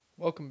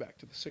Welcome back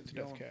to the Sick to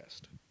Death going.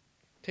 cast.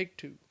 Take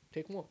 2.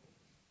 Take 1.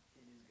 It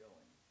is going.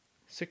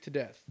 Sick to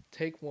Death.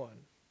 Take 1.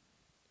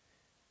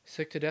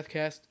 Sick to Death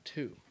cast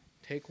 2.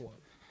 Take 1.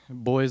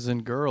 Boys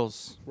and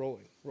girls,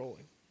 Rolling.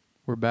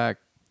 we're back.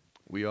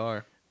 We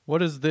are.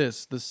 What is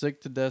this? The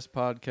Sick to Death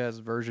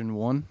podcast version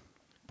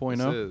 1.0? This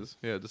is.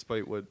 Yeah,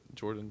 despite what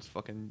Jordan's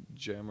fucking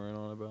jammering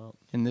on about.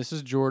 And this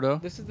is Jordo.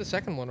 This is the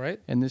second one, right?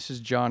 And this is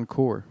John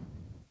Core.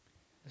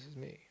 This is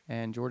me.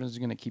 And Jordan's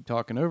going to keep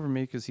talking over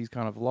me because he's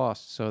kind of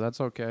lost, so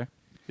that's okay.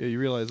 Yeah, you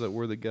realize that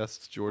we're the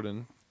guests,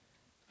 Jordan.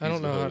 I don't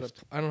He's the know how to.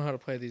 host. I don't know how to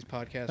play these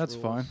podcast. That's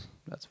rules. fine.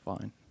 That's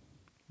fine.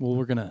 Well,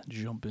 we're going to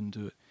jump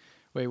into it.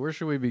 Wait, where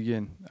should we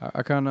begin?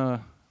 I kind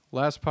of...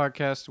 Last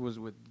podcast was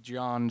with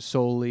John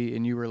solely,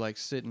 and you were like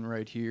sitting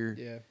right here.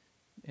 Yeah.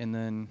 And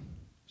then...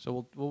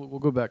 So we'll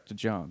go back to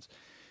John's.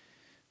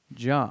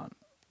 John.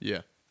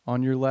 Yeah.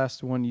 On your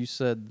last one, you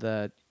said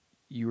that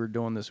you were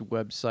doing this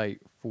website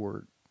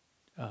for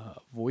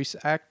voice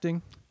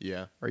acting.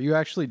 Yeah. Are you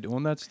actually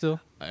doing that still?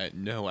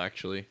 No,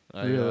 actually.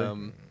 Really?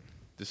 I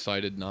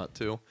decided not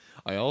to.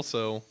 I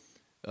also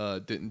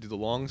didn't do the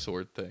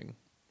longsword thing,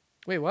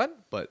 Wait,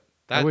 what? but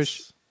I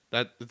wish-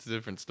 that's a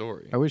different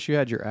story. I wish you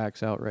had your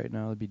axe out right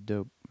now. That'd be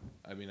dope.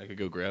 I mean, I could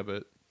go grab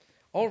it.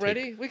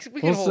 Already? We can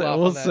hold off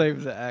we'll on that.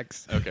 save the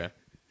axe. Okay.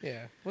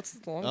 Yeah. What's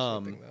the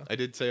long thing though? I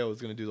did say I was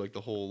going to do like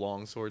the whole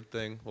longsword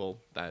thing. Well,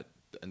 that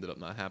ended up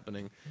not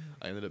happening.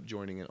 I ended up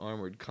joining an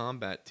armored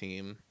combat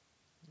team,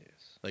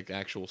 Yes. like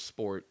actual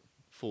sport,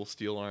 full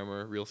steel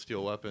armor, real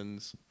steel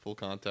weapons, full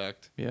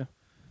contact. Yeah.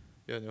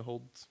 Yeah, no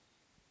holds.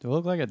 Do I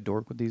look like a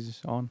dork with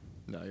these on?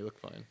 No, you look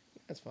fine.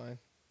 That's fine.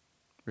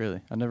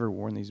 Really? I've never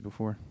worn these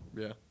before.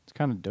 Yeah, It's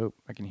kind of dope.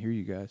 I can hear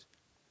you guys.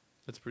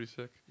 that's pretty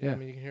sick. Yeah. Yeah. I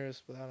mean, you can hear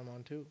us without them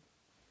on too.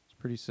 It's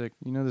pretty sick.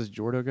 You know this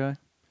Jordo guy?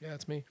 Yeah,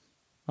 that's me.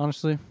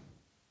 Honestly,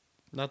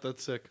 Not that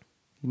sick.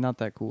 he's not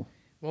that cool.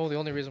 Well, the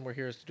only reason we're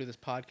here is to do this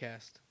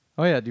podcast.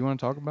 Oh, yeah. Do you want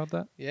to talk about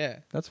that? Yeah.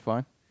 That's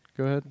fine.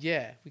 Go ahead.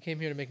 Yeah. We came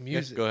here to make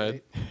music. go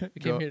ahead. right?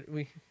 We came here.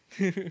 We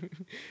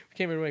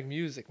came here to make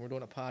music. And we're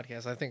doing a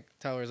podcast. I think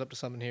Tyler's up to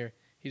something here.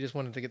 He just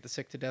wanted to get the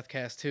Sick to Death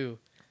cast too.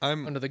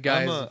 Under the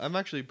guise of- I'm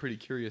actually pretty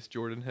curious,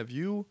 Jordan. Have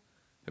you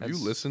That's-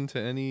 listened to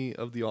any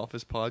of the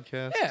Office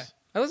podcasts? Yeah,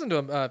 I listened to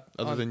him.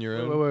 Other than your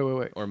Wait, own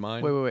wait. or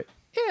mine? Wait.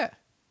 Yeah.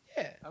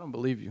 I don't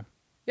believe you.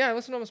 Yeah, I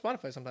listen to him on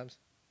Spotify sometimes.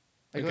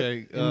 Like,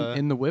 Okay.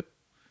 In the whip?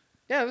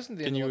 Yeah, I listened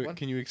to the Can end of you one.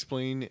 can you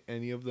explain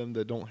any of them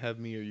that don't have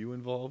me or you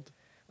involved?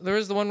 There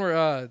was the one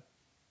where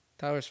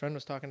Tyler's friend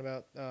was talking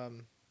about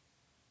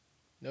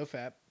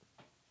NoFap.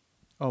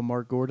 Oh,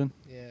 Mark Gordon?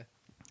 Yeah.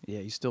 Yeah,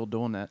 he's still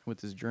doing that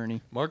with his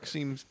journey. Mark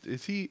seems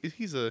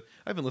he's a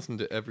I haven't listened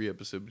to every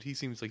episode, but he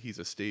seems like he's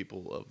a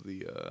staple of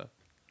the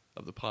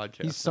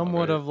podcast. He's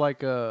somewhat of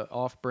like a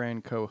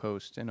off-brand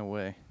co-host in a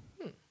way.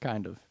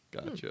 Kind of.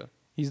 Gotcha.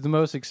 He's the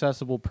most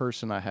accessible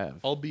person I have.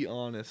 I'll be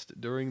honest.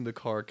 During the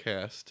car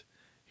cast,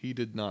 he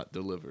did not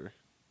deliver.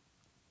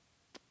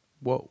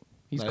 Whoa.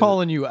 He's Neither-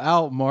 calling you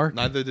out, Mark.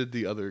 Neither did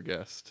the other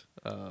guest.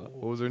 What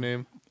was her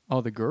name?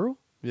 Oh, the girl?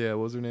 Yeah,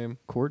 what was her name?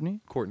 Courtney?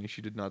 Courtney.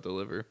 She did not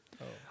deliver.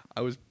 Oh.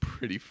 I was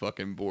pretty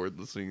fucking bored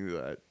listening to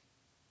that.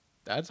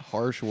 That's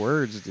harsh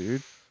words,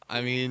 dude.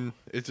 I mean,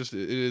 it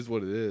is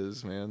what it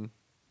is, man.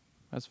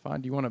 That's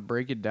fine. Do you want to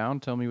break it down?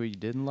 Tell me what you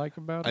didn't like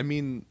about it? I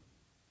mean,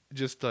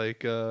 just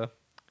like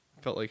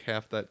felt like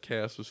half that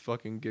cast was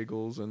fucking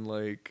giggles and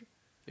like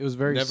it was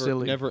very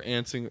silly. never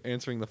answering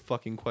the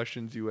fucking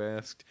questions you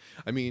asked.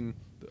 I mean,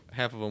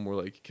 half of them were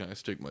like, "Can I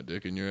stick my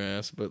dick in your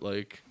ass?" But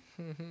like,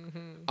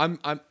 I'm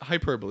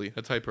hyperbole.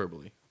 That's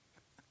hyperbole.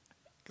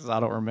 Because I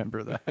don't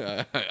remember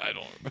that. I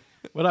don't.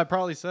 But I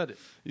probably said it.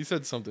 You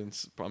said something,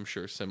 I'm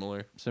sure,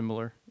 similar.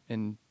 Similar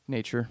in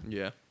nature.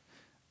 Yeah.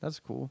 That's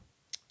cool.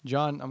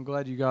 John, I'm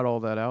glad you got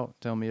all that out.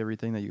 Tell me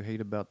everything that you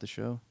hate about the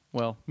show.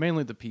 Well,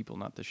 mainly the people,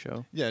 not the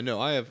show. Yeah.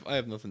 No, I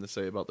have nothing to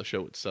say about the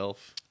show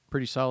itself.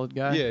 Pretty solid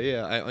guy.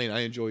 Yeah. I mean, I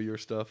enjoy your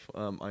stuff.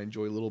 I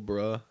enjoy Little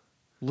Bruh.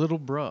 Little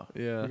bruh.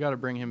 Yeah. We got to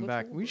bring him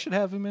back. We should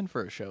have him in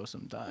for a show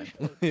sometime.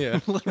 Yeah.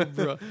 Little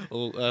bruh.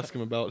 We'll ask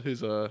him about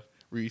his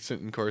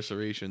recent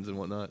incarcerations and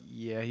whatnot.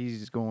 Yeah,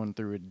 he's going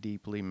through it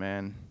deeply,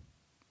 man.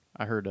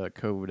 I heard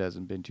COVID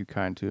hasn't been too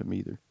kind to him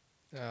either.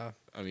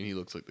 I mean, he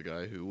looks like the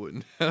guy who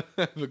wouldn't have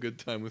a good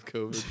time with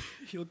COVID.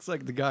 He looks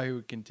like the guy who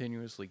would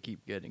continuously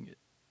keep getting it.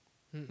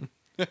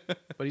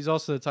 But he's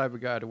also the type of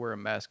guy to wear a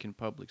mask in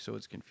public, so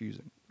it's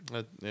confusing.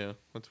 Yeah,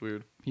 that's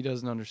weird. He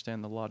doesn't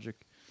understand the logic.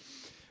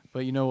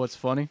 But you know what's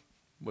funny?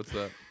 What's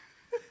that?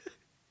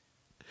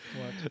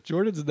 What?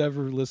 Jordan's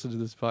never listened to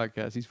this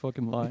podcast. He's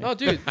fucking lying. Oh,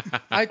 dude.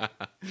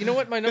 You know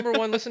what my number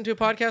one listen to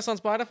podcast on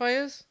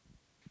Spotify is?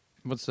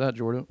 What's that,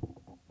 Jordan?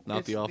 Not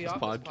It's the Office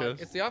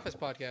podcast. It's the Office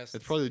podcast.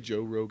 It's probably the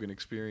Joe Rogan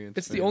Experience.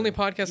 It's the man. only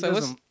podcast He I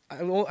listen.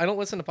 doesn't- I don't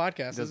listen to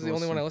podcasts. This is doesn't the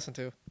only one listen. I listen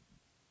to.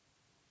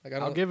 Like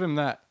I'll give him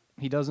that.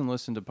 He doesn't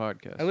listen to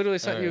podcasts. I literally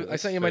sent Alright, you. I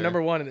that's sent you my fair.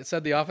 number one, and it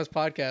said the Office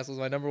podcast was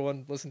my number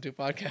one listen to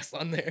podcast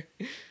on there.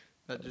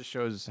 That just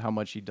shows how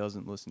much he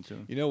doesn't listen to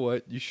him. You know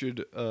what? You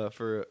should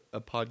for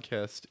a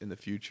podcast in the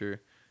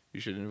future, you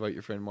should invite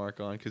your friend Mark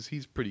on because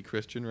he's pretty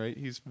Christian, right?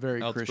 He's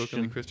Very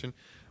outspokenly Christian.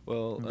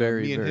 Well,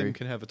 Very, me and very him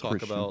can have a talk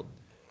Christian. about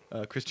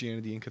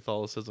Christianity and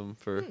Catholicism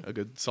for a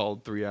good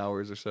solid 3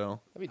 hours or so.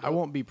 That'd be I dope.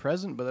 won't be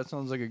present, but that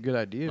sounds like a good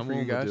idea I'm for you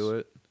willing guys. to do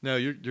it. No,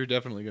 you're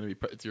definitely gonna be.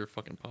 It's your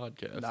fucking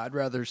podcast. I'd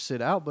rather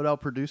sit out, but I'll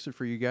produce it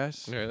for you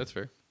guys. Yeah, that's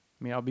fair.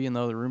 I mean, I'll be in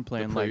the other room The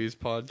playing like praise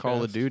podcast.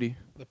 Call of Duty.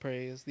 The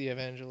praise, the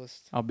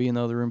evangelist. I'll be in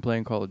the other room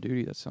playing Call of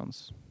Duty. That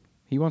sounds.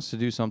 He wants to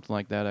do something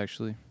like that,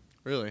 actually.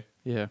 Really?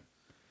 Yeah.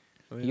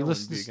 I mean, He I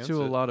wouldn't be listens against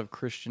to a it. lot of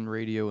Christian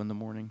radio in the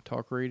morning,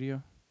 talk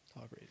radio.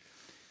 Talk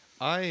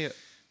radio.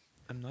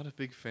 I'm not a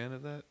big fan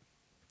of that.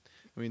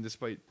 I mean,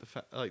 despite the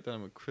fact like that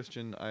I'm a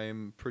Christian, I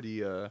am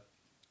pretty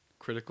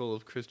critical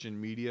of Christian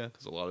media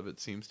because a lot of it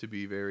seems to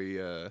be very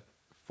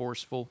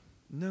Forceful.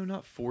 no,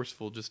 not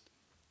forceful, just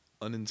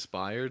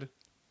uninspired,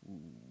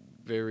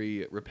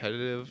 very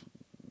repetitive.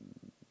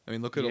 I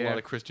mean, look at a Yeah. lot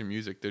of Christian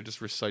music. They're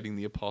just reciting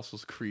the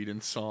Apostles' Creed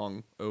in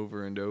song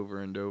over and over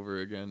and over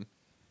again.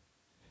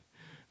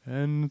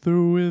 And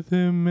through with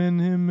him and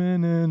him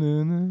and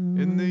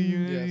In the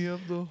unity Yes.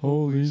 of the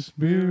Holy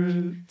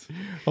Spirit,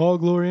 all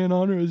glory and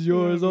honor is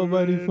yours,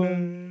 Almighty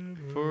Father.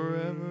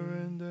 forever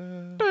and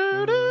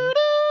ever.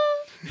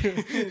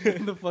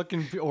 The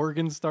fucking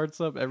organ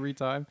starts up every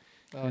time.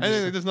 Oh, I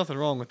think there's nothing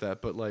wrong with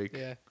that, but like,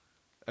 yeah.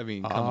 I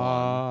mean, come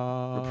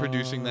on. We're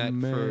producing that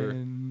for-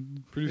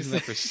 Amen. Producing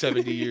that for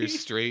 70 years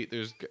straight,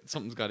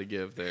 something's got to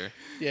give there.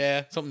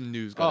 Yeah. Something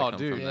new's got to Oh, come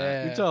dude, from Yeah.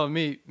 that. You're telling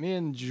me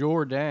and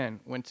Jordan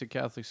went to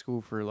Catholic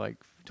school for like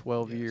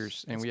 12 Yes.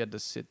 years, and we had to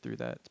sit through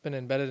that. It's been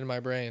embedded in my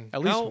brain.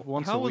 At least how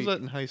once how a was week.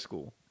 that in high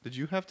school? Did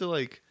you have to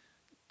like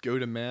go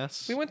to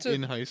mass We went to-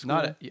 in high school?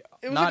 Not It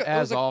was not like it as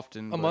was like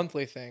often. A but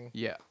monthly thing.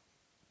 Yeah,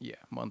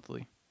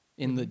 monthly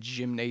in the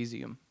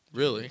gymnasium.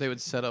 Really? They would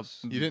set up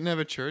You didn't have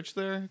a church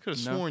there? I could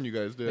have No. sworn you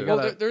guys did. got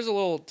Well, a- there's a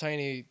little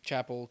tiny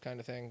chapel kind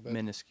of thing, but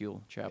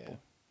minuscule chapel,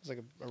 it's like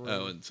a room.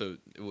 Oh, and so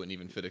it wouldn't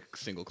even fit a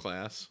single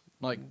class.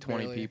 like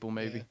 20 Barely, people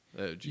maybe.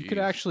 yeah. Oh, geez. You could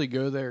actually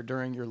go there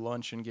during your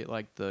lunch and get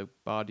like the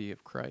body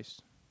of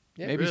Christ.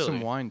 Yeah. Maybe some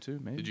Really? wine too.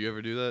 Maybe. Did you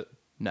ever do that?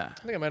 Nah. I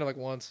think I might have like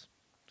once.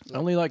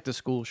 Only like the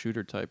school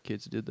shooter type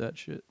kids did that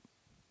shit.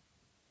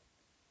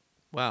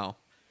 Wow.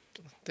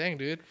 Dang,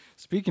 dude.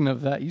 Speaking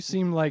of that, you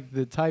seem like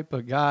the type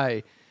of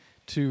guy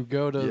to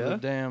go to Yeah? the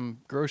damn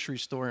grocery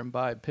store and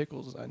buy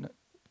pickles. I know.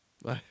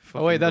 I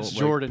Oh, wait, fucking that's don't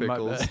Jordan, my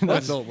pickles. bad. I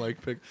don't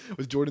like pickles.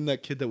 Was Jordan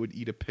that kid that would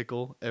eat a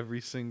pickle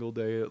every single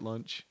day at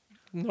lunch?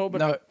 No, but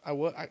No. I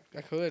would. I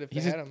could if they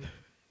He's had them.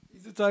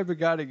 He's the type of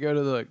guy to go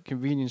to the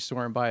convenience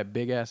store and buy a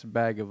big ass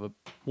bag of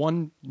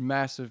one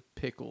massive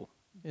pickle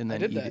and I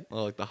then did eat that. it.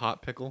 Oh, like the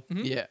hot pickle?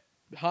 Mhm. Yeah.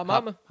 Hot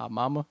mama. Hot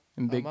mama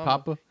and Hot Big mama.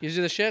 Papa. Gives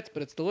you the shits,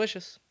 but it's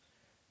delicious.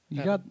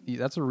 You got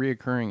that's a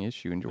reoccurring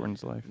issue in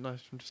Jordan's life. No, I'm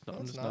just not, No,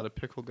 I'm it's just not not. a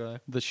pickle guy.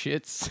 The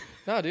shits.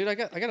 No, dude, I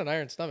got an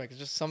iron stomach. It's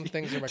just some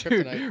things are my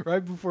Dude, kryptonite.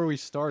 right before we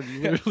started,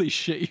 you literally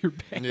shit your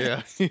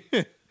pants.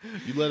 Yeah.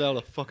 You let out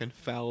a fucking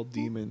foul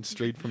demon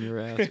straight from your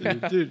ass,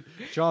 dude. Dude,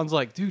 John's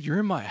like, dude, you're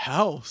in my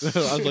house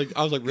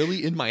I was like,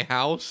 really? In my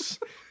house?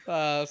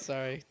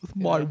 Sorry. with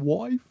my Yeah.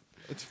 wife.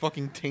 It's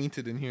fucking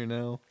tainted in here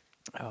now.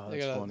 Oh, You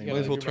that's gotta- funny. you Might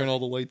as gotta well do turn my- all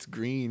the lights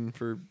green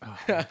for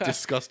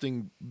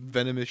disgusting,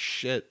 venomous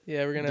shit.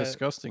 Yeah, we're gonna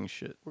Disgusting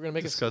shit. we're gonna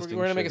make disgusting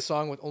we're gonna make a shit.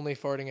 song with only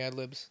farting ad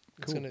libs.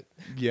 It's Cool. gonna.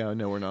 Yeah,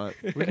 no, we're not.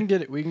 We can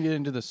get it. We can get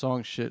into the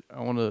song shit.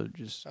 I want to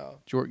just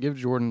give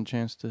Jordan a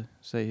chance to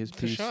say his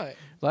To piece. shine.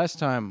 Last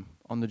time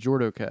on the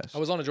JordoCast, I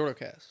was on a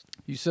JordoCast.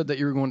 you said that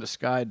you were going to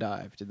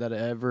skydive. Did that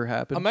ever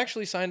happen? I'm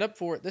actually signed up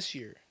for it this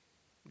year.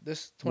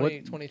 This What-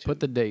 2022. Put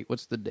the date.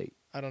 What's the date?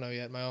 I don't know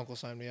yet. My uncle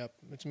signed me up.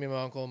 It's me,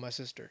 my uncle, and my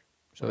sister.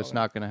 So We're it's all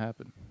not going to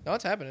happen. No,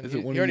 it's happening. Is He-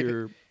 it one he of already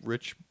your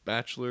rich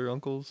bachelor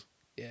uncles?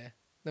 Yeah.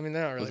 I mean,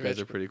 they're not really Those guys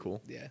rich, are pretty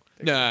cool. but yeah.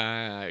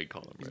 Nah, I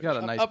call them He's rich. got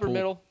a nice upper pool.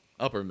 middle.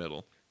 Upper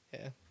middle.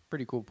 Yeah.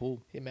 Pretty cool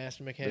pool. He a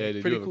master Yeah, mechanic.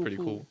 they pretty do have cool a pretty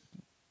pool. cool.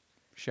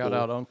 Shout Cool.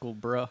 out Uncle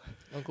Bruh.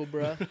 Uncle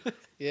bruh.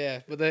 Yeah,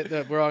 but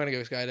we're all gonna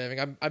go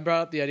skydiving. I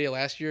brought up the idea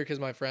last year because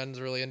my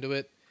friend's really into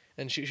it,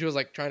 and she was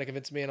like trying to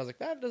convince me, and I was like,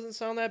 that doesn't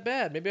sound that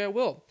bad. Maybe I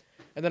will.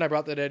 And then I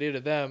brought that idea to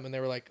them, and they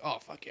were like, oh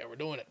fuck yeah, we're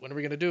doing it. When are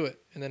we gonna do it?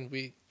 And then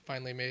we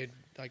finally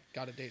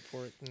got a date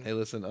for it. And Hey,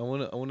 listen, I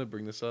wanna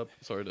bring this up.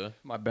 Sorry to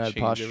My bad change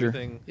posture.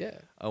 everything. yeah.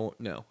 I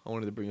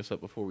wanted to bring this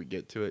up before we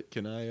get to it.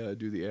 Can I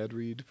do the ad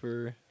read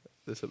for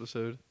this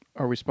episode?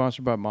 Are we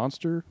sponsored by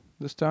Monster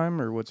this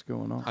time, or what's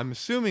going on? I'm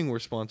assuming we're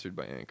sponsored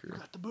by Anchor.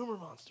 The Boomer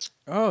Monster.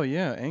 Oh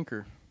yeah,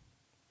 Anchor.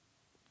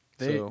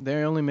 They So-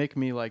 they only make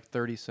me like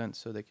 30 cents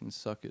so they can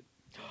suck it.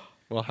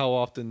 Well, how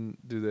often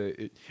do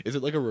they? Is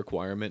it like a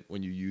requirement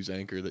when you use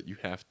Anchor that you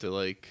have to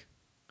like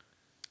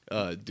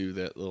do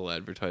that little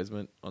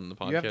advertisement on the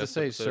podcast? You have to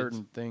say episodes?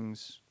 certain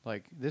things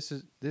like this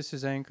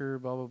is Anchor,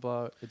 blah blah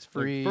blah. It's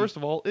Like, free. first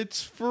of all,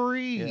 it's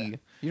free. Yeah.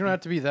 You don't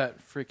have to be that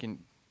freaking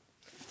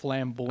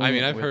flamboyant. I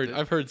mean, with I've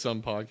it. heard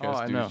some podcasts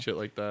I do know. shit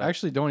like that. I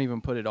actually don't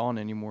even put it on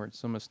anymore.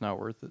 It's almost not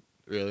worth it.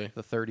 Really?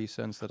 The 30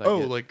 cents that I Oh,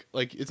 get.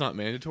 like it's not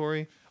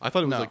mandatory. I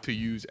thought it was No. like to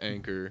use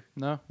Anchor.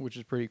 No, which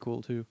is pretty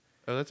cool too.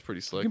 Oh, that's pretty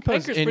You slick. can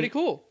post Anchor's pretty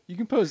cool. You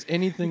can post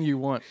anything you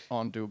want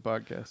onto a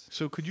podcast.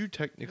 So could you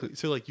technically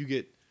like you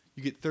get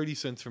 30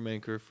 cents from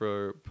Anchor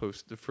for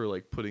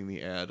like putting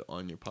the ad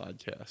on your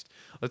podcast.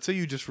 Let's say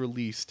you just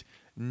released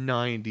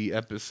 90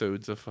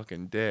 episodes a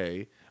fucking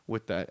day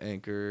with that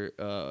Anchor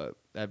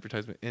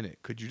advertisement in it.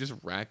 Could you just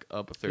rack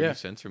up 30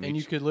 cents from each? And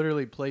you could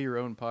literally play your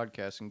own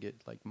podcast and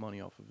get like money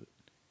off of it.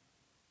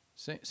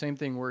 Same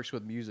thing works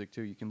with music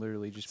too. You can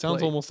literally just Sounds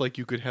play. almost like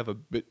you could have a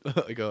bit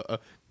like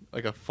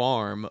a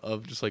farm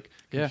of just like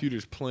Yeah.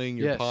 computers playing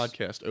your Yes.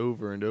 podcast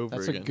over and over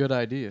That's again. a good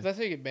idea. That's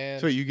how you get banned.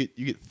 So you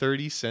get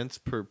 30 cents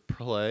per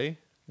play.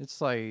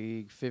 It's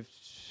like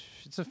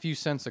it's a few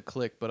cents a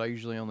click, but I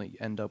usually only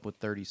end up with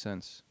 30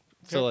 cents.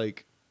 So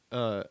like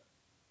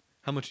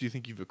how much do you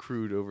think you've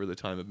accrued over the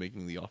time of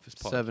making the Office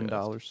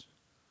podcast?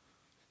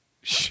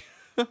 $7.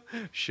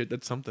 Shit,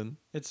 that's something.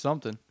 It's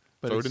something.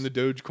 But Throw it it's- in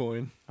the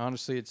Dogecoin.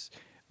 honestly,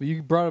 but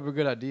you brought up a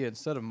good idea.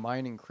 Instead of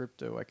mining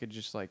crypto, I could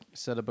just like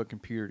set up a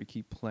computer to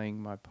keep playing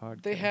my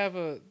podcast.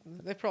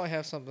 They probably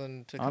have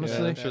something to. Honestly, Yeah,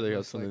 I'm combat sure they that got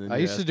with, something. like- in I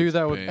the used to ass do that's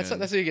that with-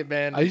 banned. That's how you get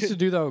banned. I used to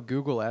do that with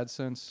Google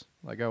AdSense.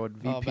 Like I would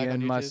Oh, back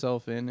on VPN YouTube?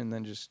 myself in and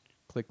then just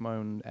click my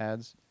own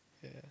ads.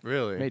 Yeah.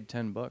 Really? Made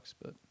 $10,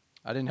 but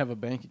I didn't have a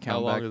bank account How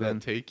long back did then.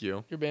 that take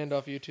you? You're banned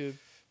off YouTube.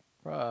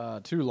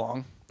 Too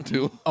long.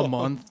 Too A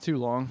month. Too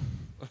long.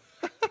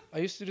 I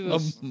used to do a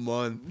those.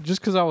 month.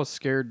 Just because I was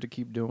scared to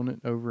keep doing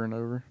it over and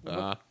over.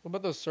 Ah, What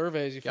about those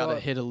surveys? You fill Gotta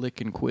out, hit a lick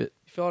and quit.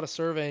 you fill out a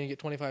survey and you get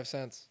 25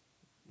 cents,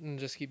 and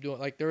just keep doing.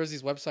 Like there was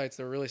these websites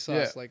that were really sus.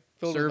 Yeah. Like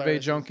filled with Survey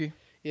viruses. Junkie.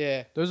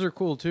 Yeah. Those are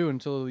cool too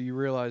until you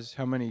realize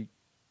how many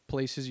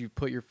places you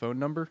put your phone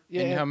number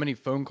Yeah, and and- how many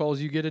phone calls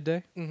you get a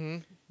day. Mm-hmm.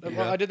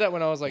 Yeah. I did that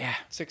when I was like Yeah.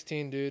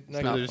 16, dude. And so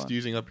I, not they're just fun.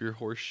 using up your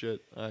horse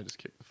shit. I just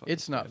kicked the fuck.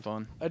 It's not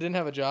fun. I didn't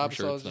have a job, I'm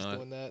sure so I was it's just not.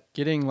 doing that.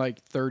 Getting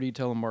like 30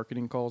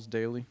 telemarketing calls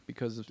daily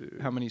because of Dude.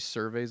 how many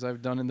surveys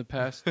I've done in the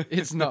past.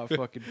 It's not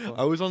fucking fun.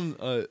 I was on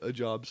a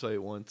job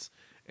site once,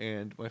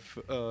 and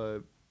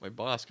my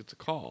boss gets a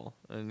call,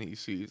 and he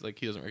sees like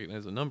he doesn't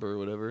recognize the number or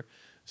whatever,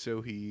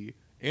 so he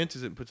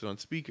answers it and puts it on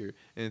speaker,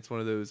 and it's one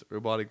of those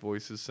robotic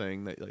voices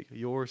saying that like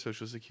your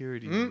social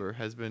security number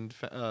has been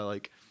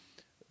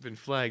been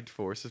flagged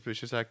for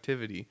suspicious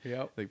activity.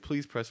 Yep. Like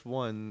please press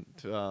 1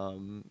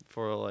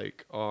 for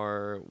like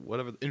our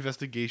whatever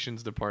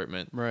investigations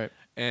department. Right.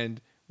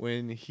 And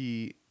when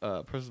he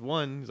presses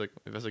 1, he's like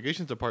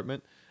investigations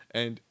department,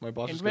 and my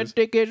boss just goes,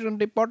 Investigation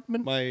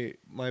department.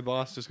 my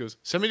boss just goes,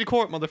 send me to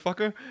court,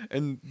 motherfucker.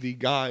 And the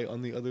guy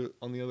on the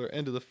other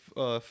end of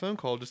the phone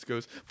call just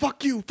goes,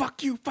 fuck you,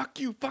 fuck you, fuck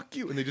you, fuck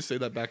you, and they just say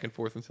that back and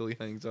forth until he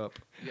hangs up.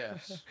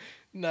 Yes.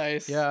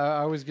 Nice. Yeah,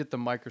 I always get the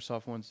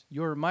Microsoft ones.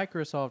 Your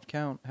Microsoft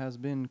account has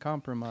been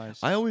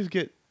compromised. I always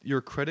get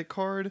your credit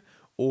card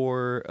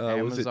or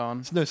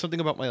Amazon. No, something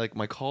about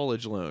my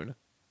college loan.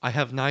 I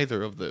have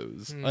neither of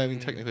those. I mean,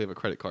 technically I have a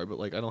credit card, but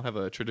like I don't have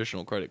a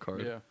traditional credit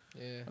card. Yeah.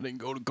 Yeah. I didn't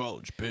go to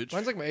college, bitch.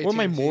 Mine's like my Or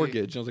my AT&T.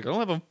 mortgage. I was like, I don't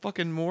have a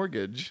fucking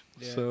mortgage.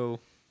 Yeah. So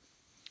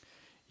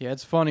Yeah,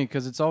 it's funny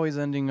because it's always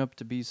ending up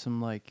to be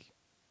some like,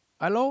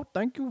 hello,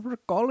 thank you for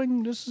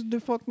calling. This is the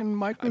fucking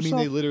Microsoft. I mean,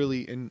 they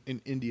literally in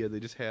India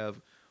they just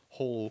have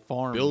whole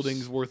Farms.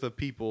 buildings worth of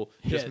people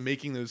just Yes.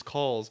 making those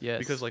calls Yes.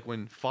 because like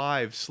when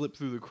 5 slip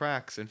through the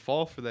cracks and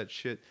fall for that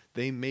shit,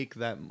 they make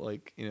that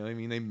like you know what I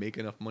mean they make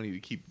enough money to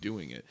keep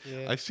doing it.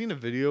 Yeah. I've seen a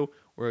video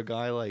where a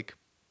guy like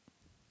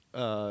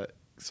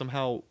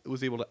somehow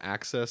was able to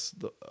access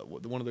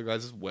one of their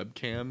guys'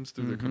 webcams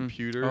through their Mhm.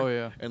 computer. Oh,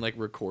 yeah. and like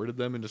recorded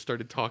them and just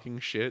started talking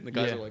shit, and the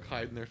guys Yeah. are like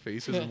hiding their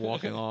faces and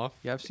walking off.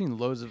 Yeah, I've seen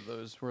loads of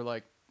those where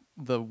like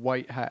the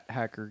white hat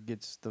hacker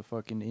gets the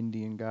fucking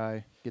Indian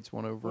guy gets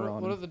one over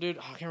on What are the dude?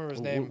 Oh, I can't remember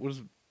his What- name. what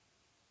is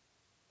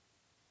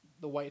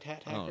The white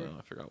hat I hacker. don't know.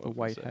 I forgot what the I was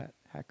white gonna say. hat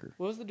hacker.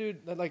 What was the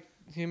dude that like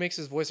he makes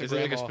his voice a Is it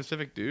like a grandma?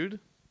 specific dude?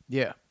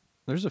 Yeah,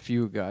 there's a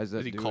few guys that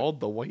Is he do it. called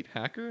the White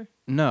Hacker?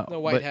 No, The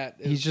white but hat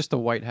He's is- just a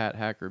white hat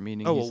hacker,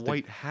 meaning Oh, he's a the-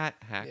 White Hat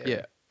Hacker.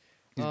 Yeah,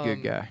 he's a good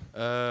Um, guy.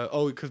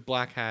 Because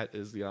Black Hat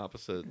is the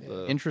opposite.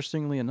 Yeah.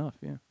 Interestingly enough,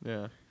 yeah.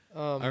 Yeah.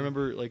 Um, I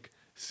remember like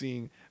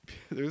seeing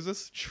there's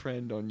this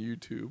trend on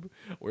YouTube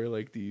where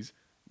like these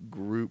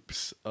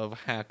groups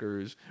of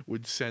hackers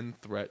would send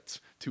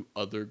threats to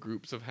other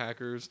groups of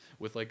hackers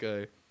with like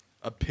a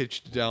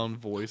pitched down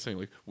voice saying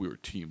like we're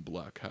Team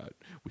Black Hat.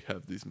 We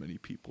have these many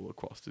people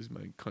across these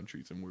many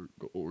countries and we're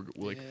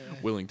like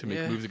Yeah. willing to make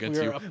Yeah. moves against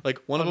We you. are Like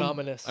one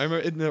anonymous. of them I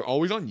remember and they're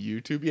always on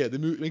YouTube. Yeah, they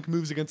make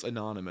moves against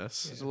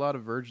Anonymous. There's a lot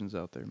of virgins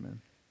out there,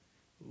 man.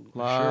 A Sure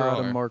lot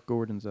are. of Mark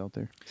Gordons out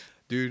there.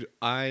 Dude,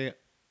 I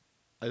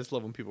just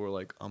love when people are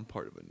like, I'm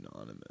part of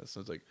Anonymous.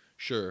 And it's like,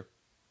 sure.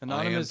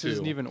 Anonymous I am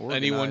isn't too. even organized.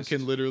 Anyone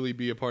can literally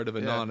be a part of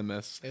Yeah.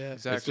 Anonymous. Yeah.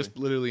 Exactly. It's just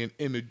literally an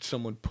image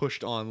someone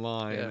pushed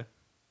online. Yeah.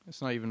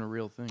 It's not even a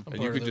real thing. I'm And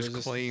part you of could the just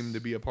resistance. claim to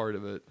be a part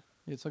of it.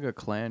 It's like a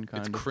clan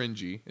kind It's of.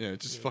 cringy. Yeah,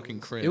 it's just Yeah, fucking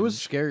it is. cringe. It was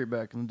scary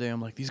back in the day.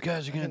 I'm like, these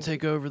guys are gonna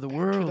take over the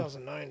world.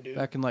 2009, dude.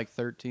 Back in like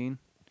 13,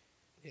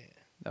 Yeah.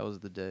 that was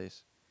the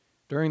days.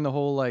 During the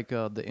whole like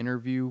the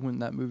interview when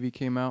that movie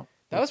came out,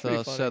 That was with,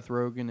 pretty funny. Seth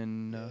Rogen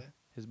and Yeah.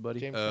 his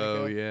buddy. James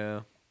Oh, Franco.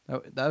 yeah.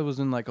 That was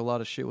in like a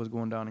lot of shit was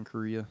going down in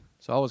Korea,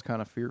 so I was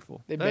kind of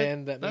fearful. They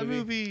banned that movie.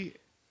 movie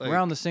like,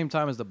 Around the same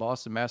time as the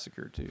Boston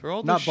Massacre too. For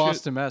all the Not shit-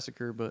 Boston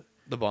Massacre, but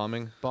the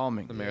bombing.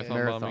 bombing, The Yeah.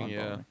 marathon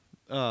bombing,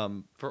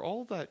 bombing. for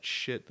all that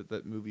shit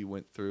that movie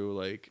went through,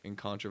 like in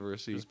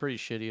controversy, It was pretty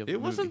shitty. Of a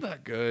it wasn't movie.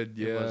 that good.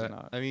 It Yeah, was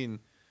not. I mean,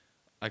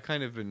 I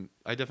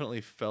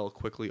definitely fell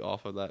quickly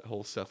off of that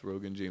whole Seth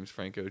Rogen, James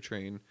Franco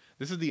train.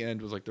 This Is the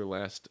End was like their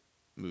last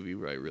movie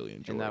where I really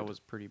enjoyed. And that was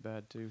pretty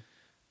bad too.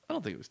 I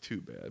don't think it was too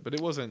bad, but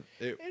it wasn't.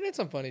 It had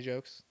some funny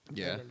jokes. I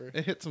Yeah, remember.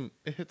 it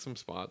hit some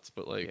spots,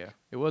 but like, Yeah,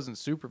 it wasn't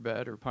super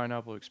bad or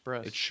Pineapple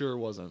Express. it sure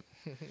wasn't.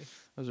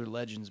 Those are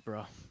legends,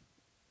 bro.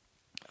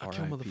 I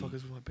kill R.I.P. motherfuckers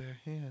with my bare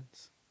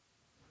hands.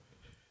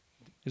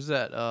 Is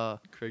that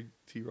Craig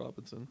T.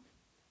 Robinson.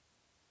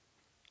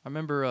 I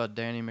remember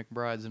Danny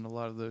McBride's in a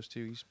lot of those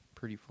too. He's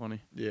pretty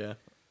funny. Yeah,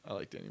 I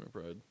like Danny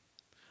McBride.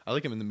 I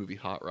like him in the movie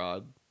Hot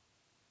Rod.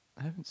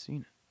 I haven't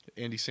seen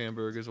it. Andy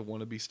Samberg is a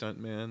wannabe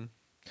stuntman,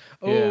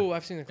 Oh,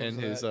 I've seen the clips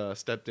and of his that.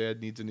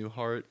 stepdad needs a new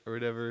heart or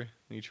whatever, and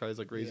he tries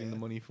like raising Yeah. the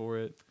money for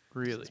it.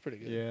 Really? It's pretty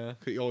good. Yeah,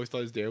 he always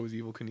thought his dad was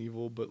Evil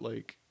Knievel, but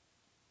like,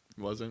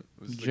 wasn't.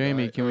 It was the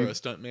Jamie, guy, can or we- a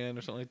stuntman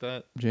or something like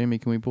that? Jamie,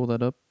 can we pull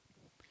that up?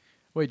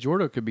 Wait,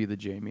 Jordo could be the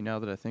Jamie now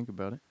that I think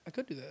about it. I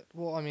could do that.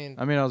 Well, I mean,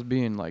 I was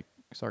being like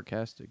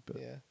sarcastic, but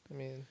yeah. I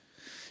mean,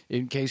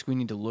 in case we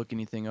need to look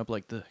anything up,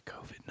 like the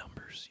COVID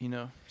numbers,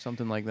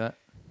 something like that.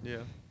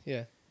 Yeah.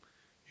 yeah.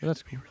 You That's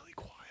have to be cool. really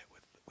quiet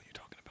when you're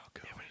talking about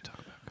COVID. Yeah, when you talk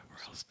about COVID,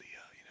 or else the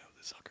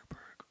the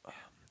Zuckerberg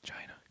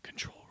China.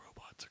 control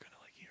robots are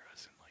gonna like hear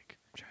us and like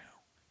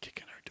kick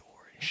in our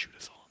door and shoot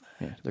us all in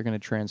the Yeah, head. they're gonna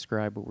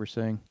transcribe what we're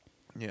saying,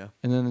 Yeah.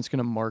 and then it's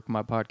gonna mark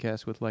my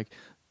podcast with like,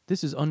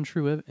 "This is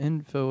untrue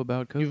info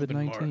about You've been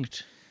COVID-19."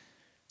 marked.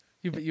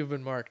 You've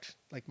been marked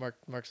like Mark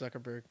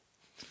Zuckerberg.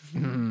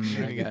 You're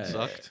gonna get Yeah.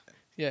 sucked.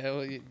 Yeah.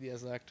 Well, yeah,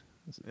 Zucked.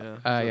 Yeah.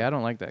 Yeah, I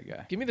don't like that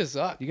guy. Give me the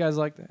Zuck. You guys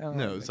like that? I don't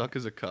No, like that Zuck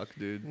is a cuck,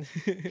 dude.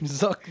 guy.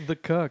 Zuck the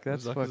Cuck.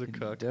 That's Zuck is a fucking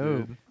cuck,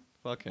 dope. dude.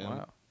 Fuck him.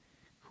 Wow,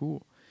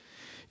 cool.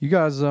 You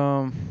guys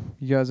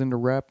into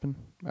rapping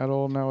at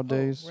all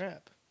nowadays? Oh,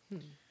 rap.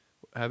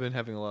 I've been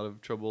having a lot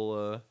of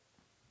trouble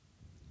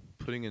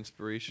putting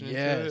inspiration into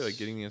Yes. it, like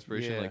getting the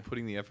inspiration, Yeah. like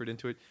putting the effort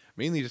into it.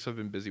 Mainly just I've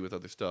been busy with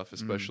other stuff,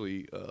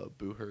 especially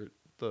Boo Hurt,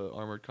 the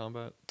Armored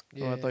Combat.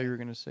 Yeah. Oh, I thought you were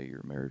gonna say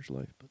your marriage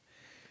life, but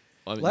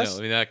No,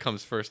 that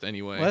comes first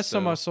anyway. last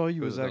time I so saw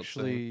you goes was without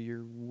actually saying.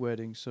 your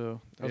wedding,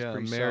 so that was Yeah,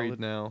 pretty I'm married solid.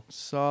 now.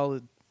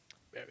 Solid.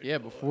 Yeah,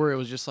 before it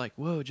was just like,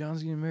 whoa,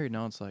 John's getting married.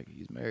 Now it's like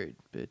he's married,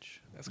 bitch.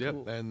 That's Yep,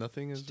 cool. and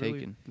It's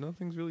taken.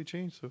 nothing's really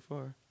changed so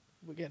far.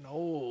 We're getting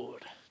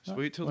old. Just Oh,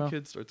 wait till well. the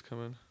kid starts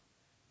coming.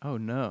 Oh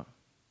no,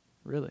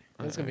 really?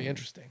 That's gonna be Uh,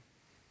 interesting.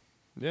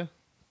 Yeah.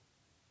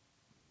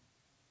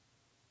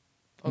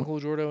 Uncle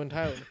Jordo and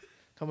Tyler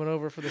coming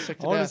over for the sick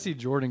I to want to death. see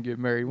Jordan get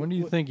married. When do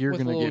you With- think you're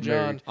with gonna Lil get Jon.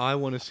 married? I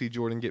want to see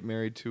Jordan get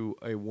married to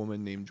a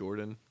woman named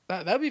Jordan.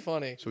 That'd be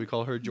funny. So we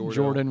call her Jordan.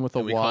 Jordan with a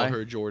and we Y? call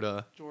her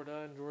Jorda.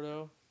 Jorda and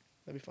Jordo.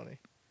 That'd be funny.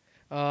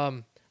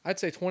 I'd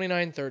say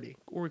 29, 30.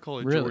 Or we call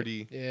it Really?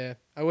 Jordy. Yeah,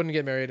 I wouldn't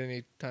get married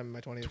any time in my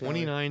 20s.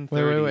 29, Wait,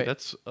 30. wait.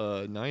 That's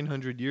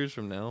 900 years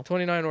from now.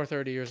 29 or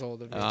 30 years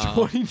old. Ah.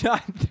 29,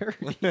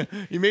 30.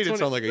 You made it 20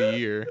 sound like a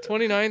year.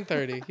 29,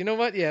 30. You know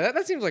what? Yeah,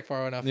 that seems like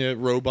far enough. Yeah,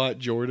 robot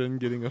Jordan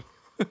getting a.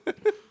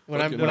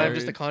 when I'm fucking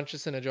just a married.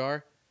 conscience in a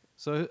jar.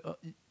 So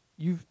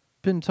you've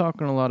been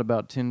talking a lot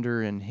about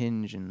Tinder and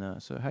Hinge,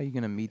 and so how you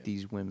gonna meet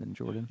these women,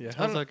 Jordan? Yeah, I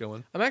how's don't- that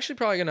going? I'm actually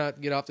probably gonna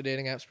get off the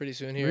dating apps pretty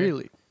soon here.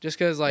 Really? Just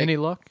because like Any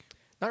luck?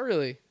 not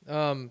really.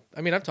 I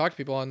mean I've talked to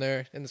people on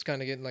there and it's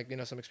kind of getting like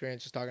some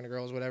experience just talking to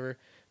girls whatever.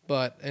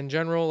 But in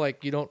general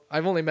like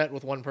I've only met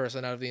with one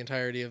person out of the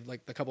entirety of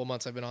like the couple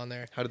months I've been on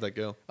there. How did that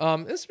go?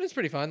 It's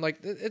pretty fun. Like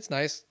it's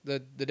nice. The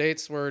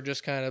dates were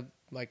just kind of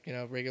like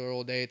regular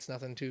old dates,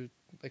 nothing too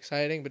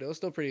exciting, but it was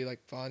still pretty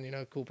like fun.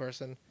 Cool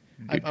person.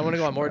 I want to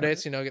go on more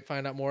dates.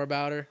 Find out more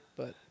about her.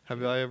 But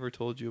Have I ever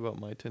told you about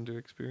my Tinder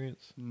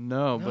experience?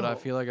 No, but I No.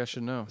 feel like I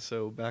should know.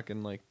 So back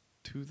in like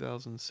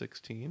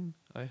 2016,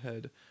 I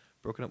had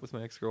broken up with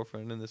my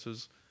ex-girlfriend, and this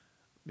was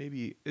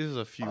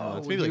a few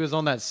months. Maybe he like, was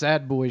on that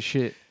sad boy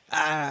shit.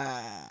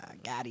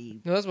 no,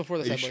 that's before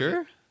the are you Subway sure?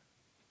 hit.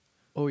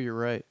 Oh, you're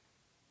right.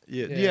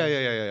 Yeah, Yeah.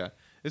 yeah.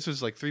 This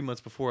was like 3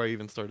 months before I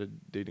even started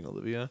dating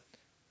Olivia.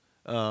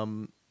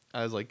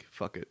 I was like,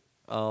 fuck it,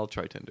 I'll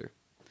try Tinder.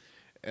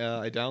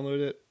 I download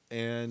it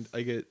and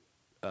I get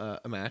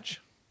a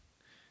match,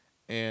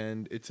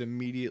 and it's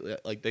immediately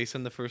like they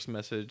send the first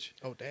message,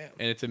 Oh damn.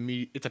 and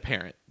it's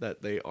apparent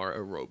that they are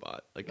a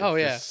robot. Like, it's Oh,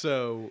 yeah. just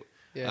so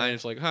Yeah. I'm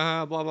just like,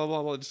 ha, blah blah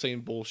blah blah, just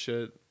saying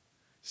bullshit.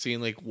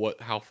 Seeing like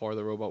how far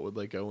the robot would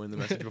like go in the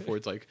message before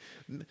it's like,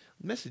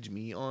 message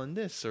me on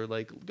this, or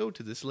like go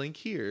to this link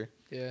here.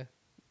 Yeah.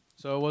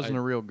 So it wasn't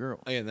a real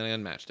girl. And then I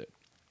unmatched it.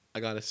 I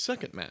got a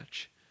second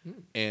match,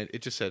 and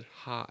it just said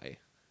hi,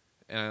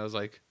 and I was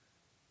like,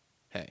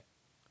 hey,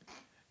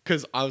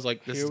 because I was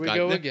like, this Here is we guy.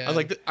 go I again. was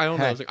like, I don't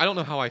know. I Hey. was like, I don't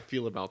know how I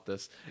feel about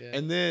this. Yeah.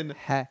 And then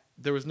Ha.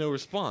 there was no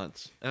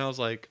response, and I was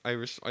like,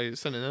 I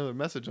sent another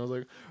message, and I was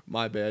like,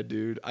 my bad,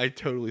 dude. I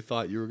totally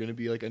thought you were gonna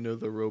be like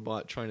another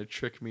robot trying to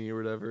trick me or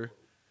whatever.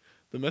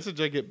 The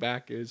message I get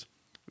back is,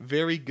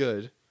 very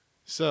good.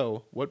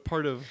 So, what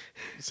part of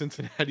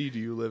Cincinnati do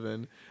you live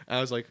in? And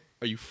I was like,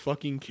 are you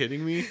fucking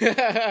kidding me?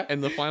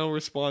 And the final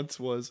response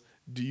was,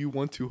 do you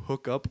want to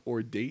hook up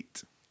or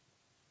date?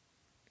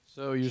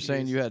 So you're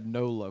saying you had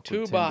no luck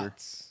Two with Tinder?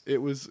 bots. It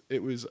was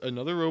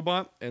another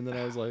robot, and then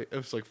I was like, it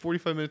was like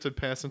 45 minutes had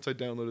passed since I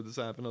downloaded this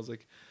app, and I was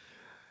like,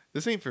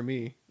 this ain't for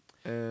me.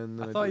 And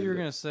then I thought you were deleted it.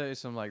 gonna say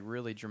some like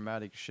really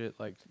dramatic shit,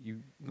 like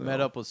you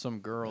met up with some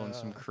girl and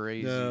some No.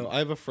 crazy. No, I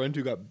have a friend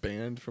who got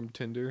banned from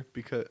Tinder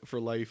for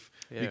life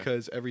Yeah.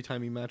 because every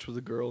time he matched with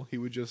a girl, he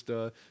would just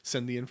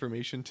send the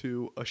information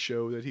to a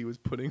show that he was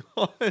putting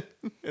on,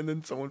 and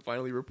then someone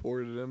finally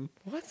reported him.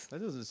 What?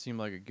 That doesn't seem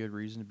like a good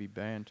reason to be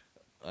banned.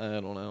 I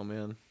don't know,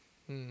 man.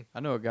 I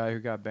know a guy who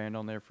got banned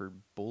on there for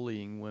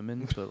bullying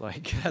women, but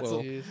like that's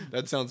Well, Jeez.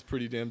 that sounds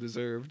pretty damn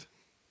deserved.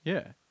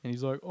 yeah. And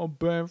he's like, I'm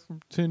banned from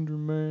Tinder,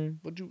 man.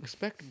 What'd you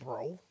expect,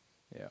 bro?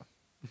 Yeah.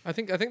 I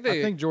think they.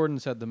 I think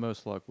Jordan's had the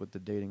most luck with the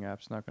dating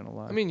apps. Not gonna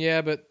lie. I mean,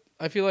 yeah, but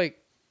I feel like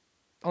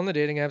on the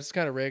dating apps, it's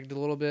kind of rigged a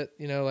little bit.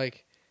 You know,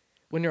 like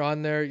when you're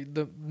on there,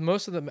 the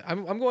most of them.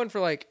 I'm going for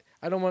like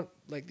I don't want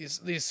like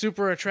these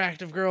super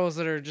attractive girls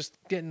that are just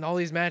getting all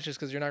these matches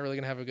because you're not really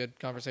gonna have a good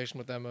conversation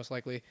with them most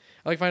likely.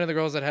 I like finding the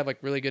girls that have like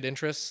really good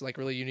interests, like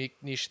really unique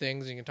niche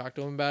things. And you can talk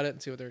to them about it and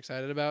see what they're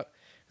excited about.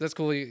 That's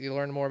cool. You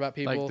learn more about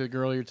people. like the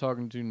girl you're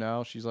talking to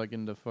now, she's like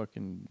into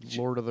fucking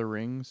Lord of the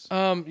Rings.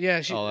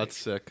 Yeah, Oh, that's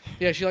sick.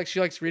 Yeah, she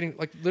likes reading.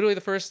 Like literally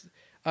the first,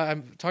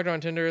 I'm talking to her on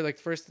Tinder. Like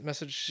the first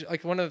message,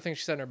 like one of the things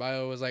she said in her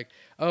bio was like,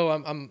 "Oh,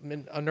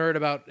 I'm a nerd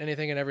about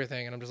anything and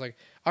everything," and I'm just like,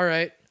 "All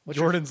right." What's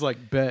your Jordan's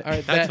like bet. all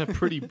right, That's that- a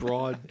pretty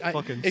broad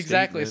fucking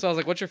exactly. statement. So I was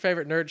like, "What's your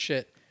favorite nerd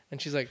shit?"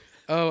 And she's like,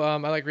 "Oh, I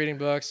like reading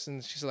books."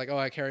 And she's like, "Oh,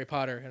 I like Harry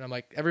Potter." And I'm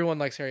like, "Everyone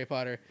likes Harry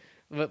Potter,"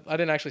 but I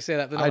didn't actually say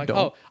that. But I I'm like, don't.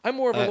 "Oh, I'm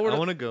more of a I Lord.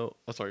 want to go.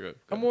 Oh, sorry. Go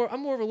I'm more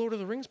of a Lord of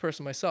the Rings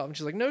person myself." And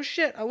she's like, "No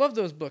shit, I love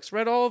those books.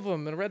 Read all of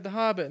them and read The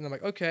Hobbit." And I'm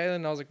like, "Okay." And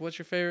then I was like, "What's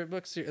your favorite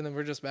books?" And then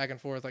we're just back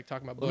and forth like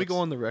talking about books. Let me go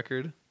on the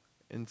record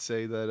and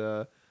say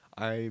that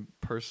I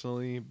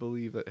personally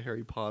believe that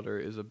Harry Potter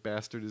is a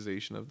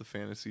bastardization of the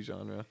fantasy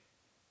genre.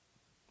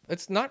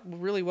 It's not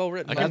really well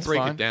written. I can That's break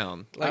fine. it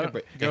down. Like- I can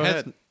break, Go it has,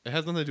 ahead. It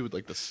has nothing to do with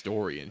like the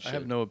story and I shit.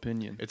 have no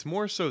opinion. It's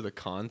more so the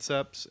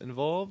concepts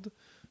involved.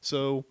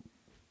 So,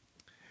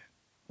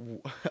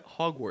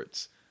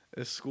 Hogwarts,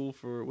 a school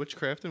for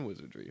witchcraft and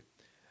wizardry.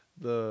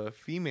 The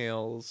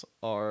females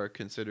are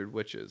considered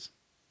witches.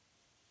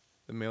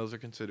 The males are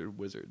considered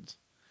wizards.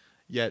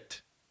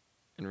 Yet,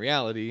 in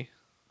reality,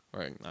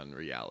 or not in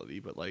reality,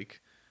 but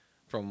like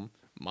from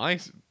my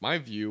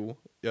view,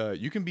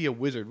 you can be a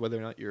wizard whether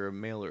or not you're a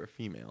male or a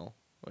female,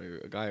 or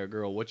a guy or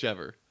girl,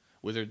 whichever.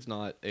 Wizard's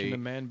not a Can a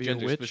man be a witch?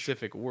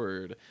 gender-specific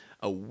word.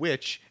 A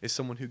witch is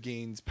someone who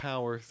gains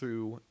power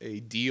through a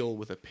deal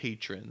with a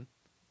patron.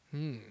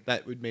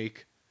 That would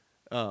make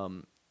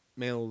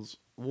males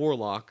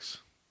warlocks,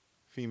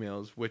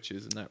 females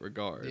witches in that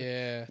regard.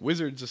 Yeah.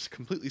 Wizards is a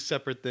completely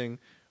separate thing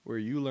where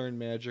you learn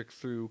magic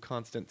through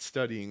constant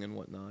studying and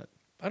whatnot.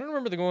 I don't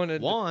remember the going to.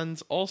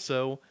 Wands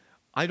also,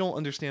 I don't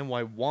understand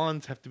why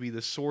wands have to be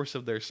the source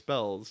of their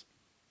spells.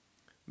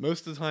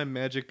 Most of the time,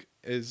 magic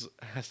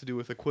has to do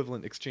with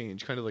equivalent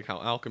exchange, kind of like how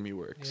alchemy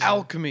works. Yeah.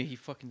 Alchemy. He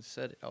fucking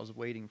said it. I was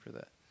waiting for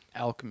that.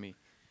 Alchemy.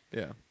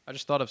 Yeah. I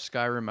just thought of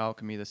Skyrim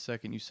alchemy the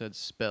second you said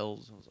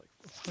spells. I was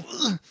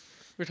like,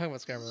 We were talking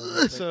about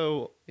Skyrim.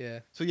 So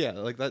yeah.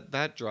 like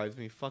that drives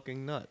me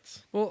fucking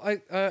nuts. Well,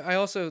 I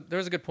also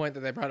there's a good point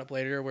that they brought up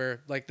later where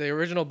like the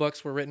original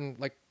books were written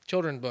like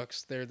children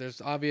books.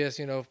 There's obvious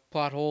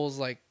plot holes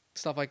like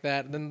stuff like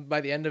that. And then by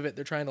the end of it,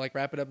 they're trying to like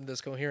wrap it up into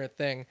this coherent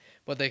thing,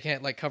 but they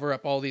can't like cover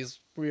up all these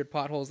weird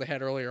plot holes they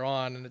had earlier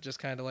on, and it just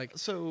kind of like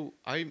So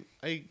I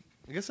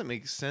guess that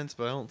makes sense,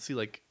 but I don't see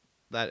like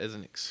that as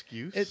an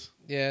excuse. it's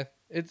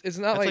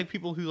not That's like,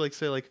 people who like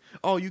say like,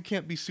 oh, you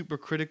can't be super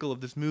critical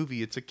of this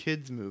movie. It's a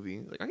kids movie.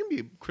 Like I can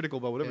be critical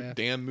about whatever Yeah.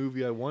 damn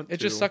movie I want. it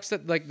just sucks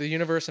that like the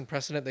universe and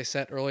precedent they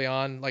set early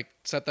on like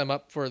set them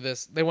up for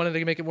this. They wanted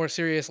to make it more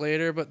serious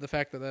later, but the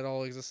fact that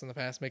all exists in the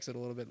past makes it a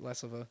little bit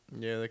less of a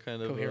Yeah, they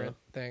kind of coherent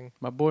thing.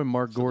 my boy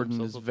Mark Set Gordon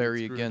themselves is up to get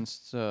very screwed.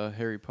 against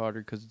Harry Potter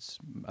because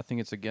I think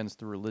it's against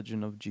the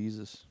religion of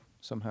Jesus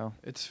somehow.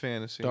 It's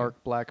fantasy.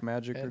 Dark black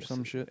magic or Fantasy.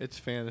 some shit. It's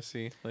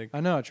fantasy. Like I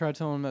know. I tried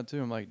telling him that too.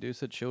 I'm like, dude,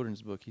 it's a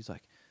children's book. He's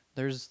like,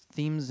 there's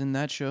themes in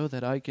that show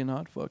that I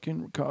cannot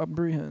fucking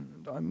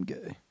comprehend. I'm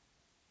gay.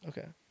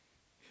 Okay.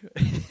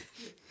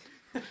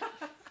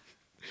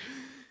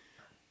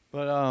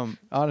 But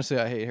honestly,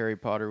 I hate Harry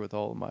Potter with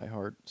all of my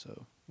heart.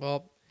 So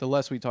Well, the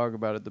less we talk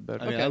about it, the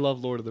better. I mean, Okay. I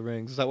love Lord of the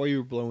Rings. Is that why you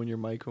were blowing your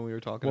mic when we were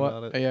talking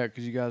about it? Yeah,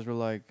 because you guys were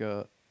like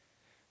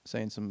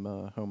saying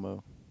some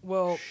homo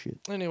well. shit.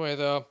 Anyway,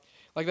 though,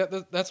 like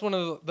that's one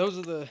of those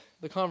are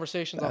the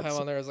conversations I'll have That's-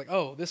 on there. Is like,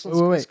 oh, this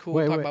one's Wait, is cool.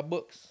 wait, Talk wait. about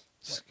books.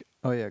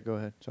 Oh yeah, go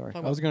ahead. Sorry,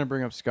 Talk I was gonna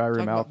bring up Skyrim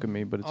talk about-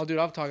 Alchemy, but it's I'll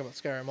talk about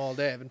Skyrim all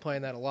day. I've been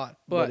playing that a lot,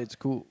 but it's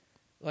cool.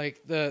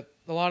 like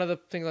a lot of the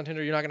things on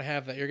Tinder, you're not gonna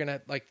have that. You're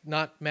gonna like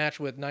not match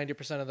with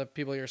 90% of the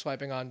people you're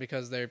swiping on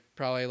because they're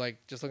probably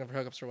like just looking for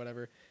hookups or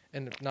whatever.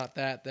 And if not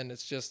that, then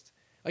it's just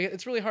like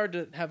it's really hard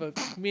to have a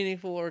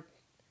meaningful or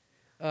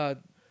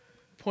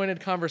pointed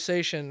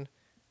conversation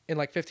in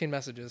like 15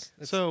 messages.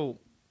 So,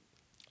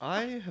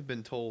 I have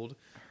been told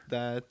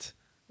that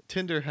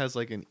Tinder has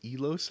like an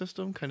elo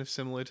system, kind of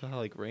similar to how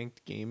like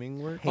ranked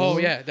gaming works. Oh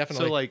yeah,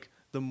 definitely. So like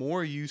the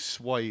more you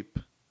swipe,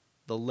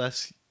 the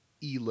less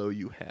elo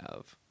you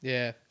have.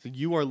 yeah. So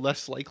you are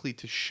less likely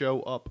to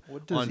show up.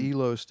 What does on,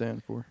 ELO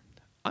stand for?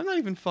 I'm not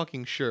even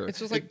fucking sure. It's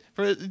just like-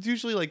 it's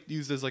usually like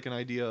used as like an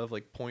idea of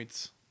like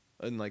points,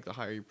 and like the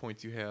higher your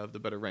points you have, the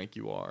better rank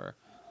you are.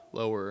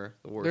 Lower,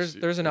 the worse.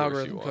 There's an the worse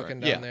algorithm you are. cooking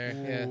down there.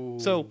 Yeah. Ooh.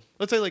 So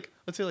let's say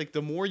like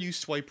the more you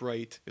swipe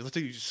right, let's say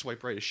you just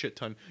swipe right a shit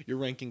ton, your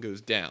ranking goes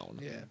down.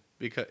 Yeah.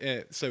 Because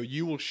so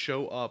you will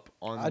show up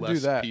on I do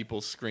less that.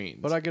 people's screens.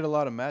 But I get a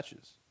lot of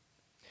matches.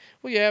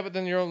 Well, yeah, but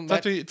then your own.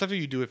 it's after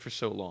you do it for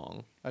so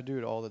long. I do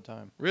it all the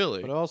time.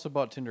 Really? But I also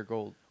bought Tinder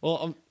Gold.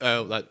 Well,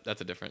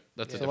 that's a different.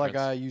 That's a So difference.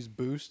 like I use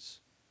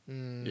boosts.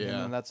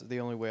 yeah. And that's the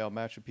only way I'll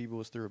match with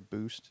people is through a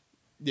boost.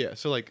 Yeah.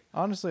 So like.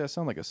 Honestly, I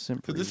sound like a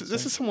simp. So this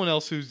is someone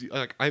else who's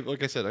like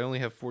I said, I only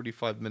have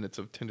 45 minutes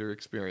of Tinder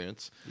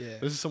experience. Yeah.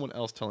 This is someone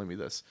else telling me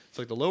this. It's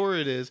like the lower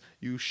it is,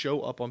 you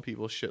show up on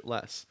people's shit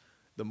less.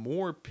 The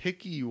more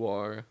picky you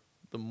are,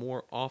 the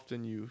more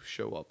often you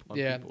show up on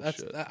Yeah, people's that's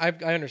shit.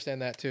 I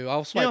understand that too. I'll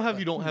You swipe. know how if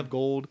you don't have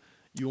gold,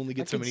 you only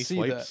get so could many see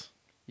swipes. that.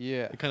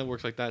 Yeah. It kind of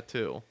works like that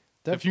too.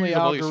 Definitely if you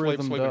have all your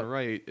algorithmed swiping up.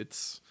 right,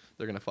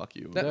 they're gonna fuck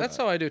you. That's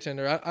how I do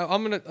Tinder.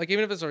 I'm gonna like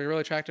even if it's a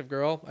really attractive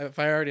girl, if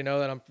I already know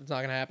that it's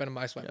not gonna happen,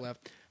 I swipe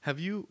left. Have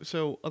you?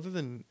 So other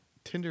than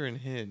Tinder and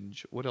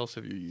Hinge, what else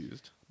have you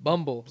used?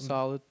 Bumble.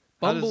 Solid.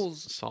 How does-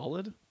 Bumble's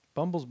solid.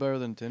 Bumble's better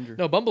than Tinder.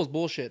 no Bumble's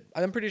bullshit.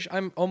 I'm pretty sure.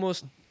 I'm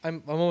almost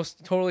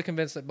totally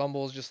convinced that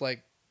Bumble is just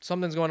like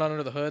something's going on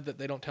under the hood that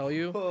they don't tell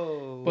you.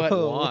 But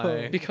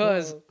Why?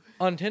 because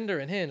on Tinder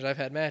and Hinge, I've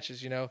had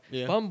matches. You know,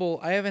 Yeah. Bumble,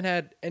 I haven't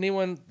had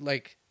anyone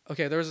like.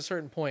 Okay, there was a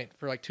certain point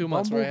for like 2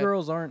 months Bumble where I had,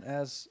 girls aren't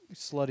as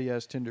slutty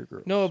as Tinder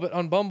girls. no, but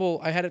on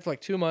Bumble, I had it for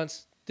like 2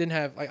 months. Didn't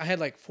have like I had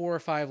like 4 or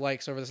 5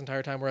 likes over this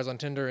entire time. Whereas on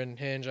Tinder and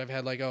Hinge, I've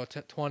had like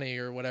 20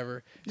 or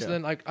whatever. So Yeah.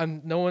 then like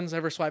no one's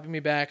ever swiping me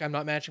back. I'm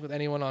not matching with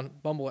anyone on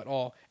Bumble at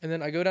all. And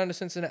then I go down to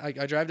Cincinnati.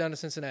 I drive down to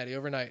Cincinnati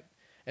overnight,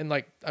 and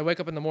like I wake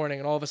up in the morning,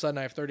 and all of a sudden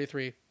I have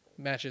 33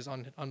 matches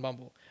on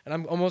Bumble, and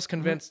I'm almost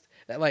convinced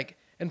that like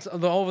and so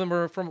all of them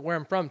are from where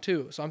I'm from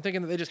too. So I'm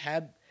thinking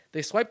that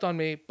they swiped on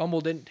me.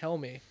 Bumble didn't tell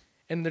me,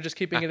 and they're just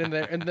keeping it in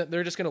there, and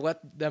they're just gonna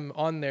let them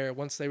on there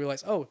once they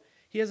realize, oh,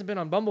 he hasn't been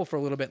on Bumble for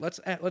a little bit.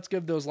 Let's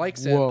give those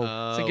likes in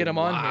Whoa. to get him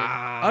on here.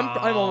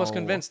 I'm almost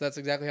convinced that's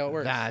exactly how it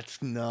works.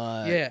 That's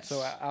nuts. Yeah.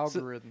 So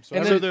algorithm. So,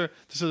 and So then-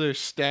 they're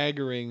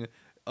staggering,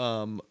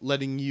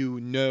 letting you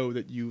know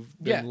that you've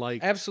been Yeah,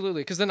 liked.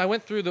 absolutely. Because then I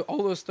went through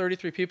all those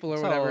 33 people or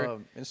that's whatever. how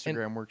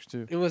Instagram works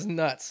too. It was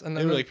nuts. And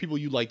They then were like people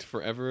you liked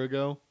forever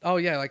ago. oh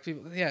yeah, like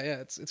people. Yeah,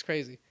 it's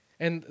crazy.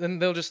 And then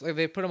they'll just like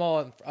they put them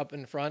all up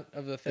in front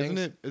of the things.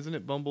 Isn't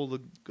it Bumble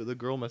the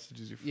girl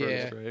messages you first,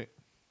 Yeah. right?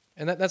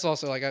 And that's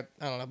also like I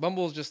don't know.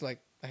 Bumble's just like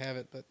I have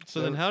it, but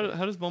So then how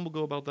does Bumble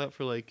go about that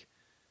for like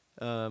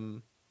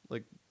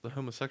the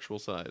homosexual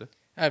side?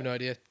 I have no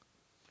idea.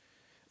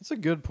 That's a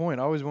good point.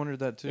 I always wondered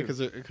that too.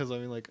 Because I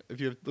mean like if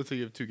you have let's say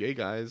you have 2 gay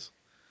guys,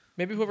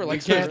 Maybe whoever like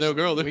likes there's it. no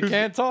girl. we who's-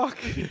 can't talk.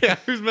 Yeah,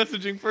 who's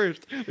messaging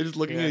first? They're just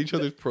looking Yeah. at each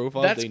other's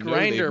profiles. That's they know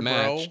Grindr, they've bro.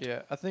 matched.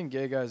 Yeah, I think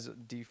gay guys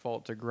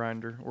default to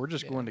Grinder or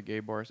just going to gay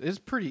bars. It's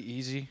pretty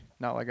easy.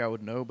 Not like I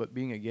would know, but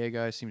being a gay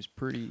guy seems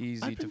pretty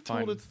easy I've to been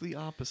find. told it's the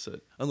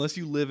opposite, unless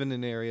you live in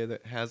an area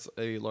that has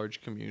a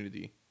large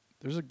community.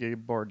 There's a gay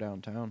bar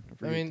downtown.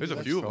 I mean, There's a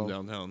That's few of them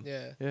called. downtown.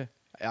 Yeah. Yeah,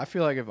 I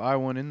feel like if I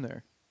went in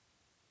there,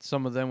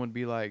 some of them would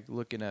be like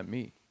looking at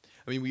me.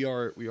 I mean, we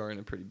are in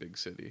a pretty big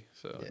city,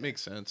 so Yeah. it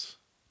makes sense.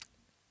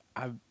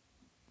 I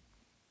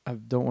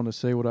don't want to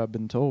say what I've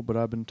been told, but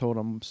I've been told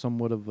I'm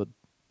somewhat of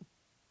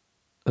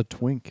a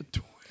twink.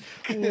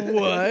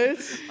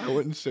 What? I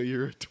wouldn't say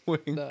you're a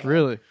twink. No.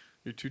 Really?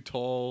 You're too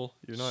tall.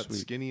 You're not Sweet.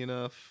 skinny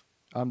enough.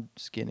 I'm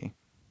skinny,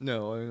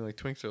 No, I mean like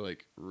twinks are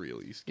like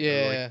really skinny.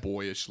 They're, Yeah. like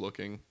boyish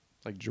looking.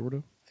 like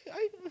Jordo.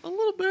 A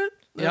little bit.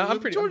 Yeah, I'm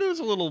pretty- Jordan's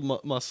a little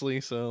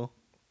muscly, so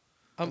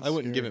I'm, I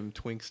wouldn't give scary. him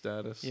twink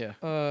status. Yeah.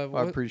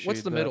 What's appreciate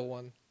the that. middle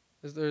one?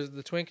 There's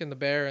the twink and the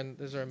bear, and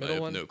is there a I middle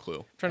have one? no clue.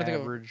 I'm trying to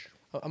think Average.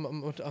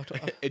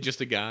 of. It's just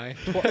a guy.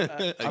 I'm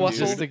Twassle.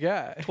 just a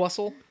guy.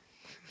 Twassle.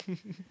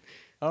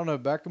 I don't know.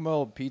 Back at my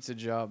old pizza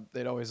job,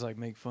 they'd always like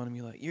make fun of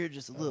me, like you're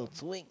just a little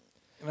twink,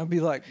 and I'd be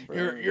like,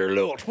 You're a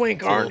little twink,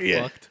 It's a little aren't you?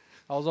 fucked.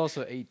 I was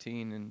also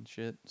 18 and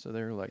shit, so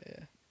they were like,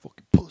 Yeah.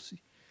 fucking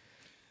pussy.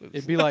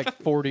 It'd be like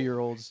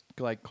 40-year-olds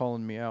like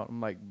calling me out.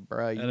 I'm like,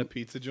 bruh, At a you,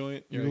 pizza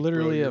joint, you're like,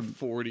 literally bro, a- you're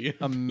 40.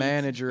 a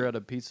manager at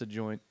a pizza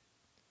joint,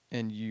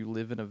 and you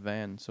live in a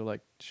van, so like,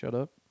 shut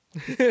up.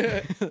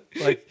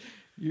 Like,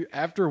 you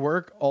after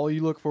work, all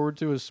you look forward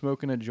to is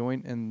smoking a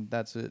joint, and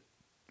that's it,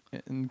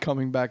 and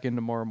coming back in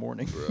tomorrow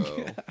morning.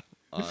 Bro,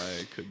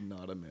 I could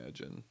not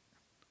imagine.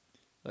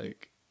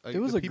 Like, It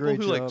was the a people great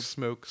who job. like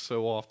smoke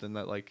so often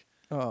that like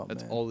Oh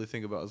that's man, all they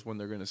think about is when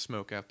they're gonna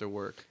smoke after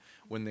work,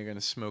 when they're gonna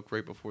smoke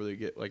right before they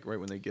get like right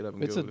when they get up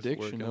and it's go to work.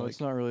 addiction And, though. like,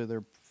 It's not really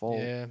their fault.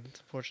 Yeah,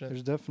 it's unfortunate.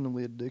 There's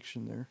definitely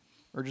addiction there,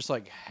 or just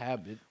like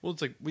habit. well,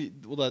 it's like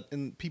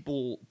and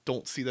people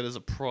don't see that as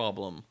a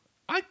problem.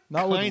 I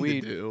Not with kinda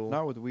weed. do.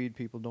 Not with weed.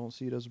 People don't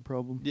see it as a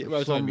problem. Yeah, for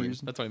that's what I some mean.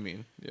 reason. That's what I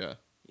mean. Yeah,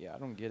 Yeah, I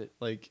don't get it.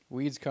 like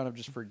Weed's kind of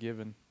just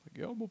forgiven. Like,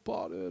 yo, I'm a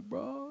pothead,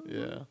 bro.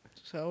 yeah.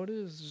 That's how it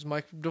is. Just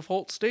my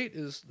default state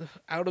is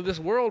out of this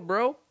world,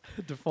 bro.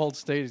 The default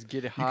state is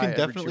get You high can every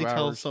 2 definitely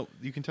tell hours.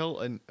 you can tell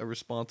a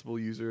responsible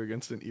user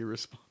against an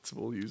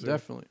irresponsible user.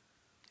 Definitely.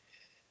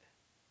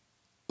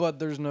 But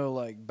there's no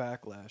like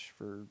backlash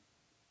for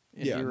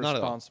Yeah, not at all.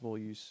 irresponsible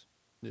use.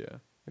 Yeah.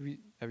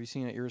 Have you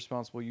seen an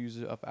irresponsible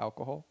use of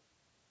alcohol?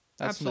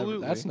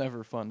 Absolutely. That's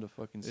never fun to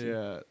fucking see.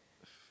 Yeah.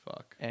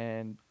 Fuck.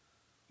 And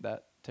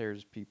that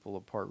tears people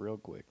apart real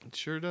quick. It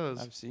sure does.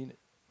 I've seen it.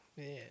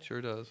 Yeah.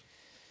 Sure does.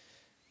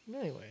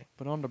 Anyway,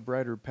 But on to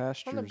brighter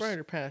pastures. on the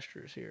brighter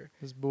pastures here.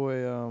 This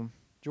boy,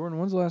 Jordan,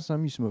 when's the last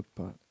time you smoked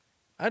pot?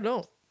 I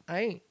don't. I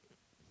ain't.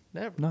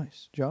 Never.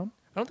 Nice. John?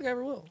 I don't think I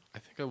ever will. I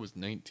think I was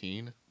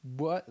 19.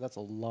 What? That's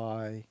a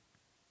lie.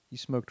 You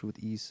smoked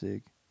with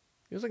e-cig.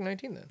 He was like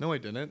 19 then. No, I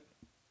didn't.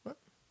 What?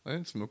 I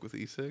didn't smoke with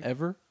e-cig.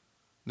 Ever?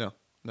 No,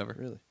 never.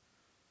 Really?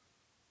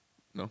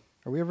 No.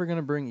 Are we ever going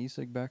to bring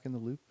e-cig back in the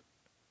loop?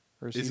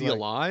 Or Is he like-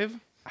 alive?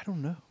 I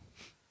don't know.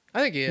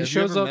 I think he He is.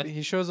 shows ever up. met-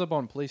 He shows up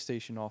on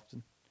PlayStation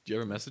often. Do you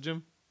ever message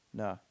him?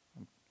 Nah,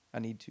 I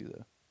need to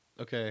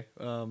though. Okay.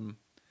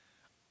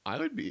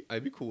 I'd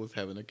be cool with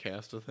having a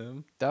cast with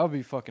him. That would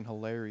be fucking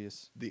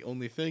hilarious. The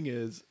only thing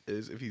is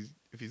if he's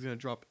gonna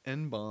drop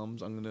N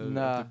bombs, I'm gonna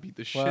Nah. have to beat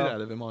the shit Well, out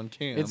of him on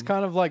cam. It's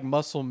kind of like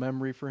muscle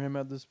memory for him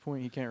at this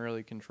point. He can't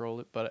really control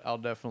it, but I'll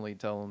definitely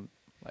tell him.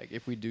 Like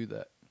if we do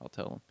that, I'll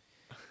tell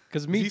him.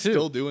 Because me is he too.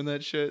 still doing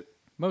that shit?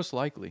 Most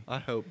likely. I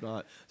hope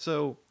not.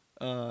 So,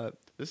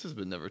 this has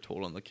been never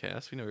told on the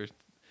cast.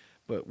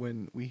 But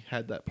when we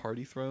had that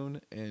party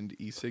thrown and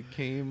e-cig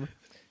came,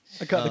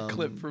 I got a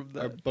clip from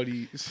Our that.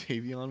 buddy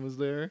Savion was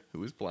there, who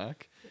was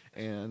black,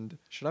 and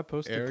Should I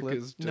post the Eric clip?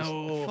 is just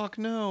No. fuck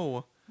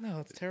no. No,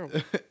 it's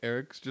terrible.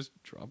 Eric's just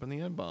dropping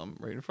the N bomb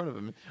right in front of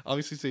him.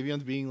 Obviously,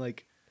 Savion's being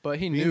like But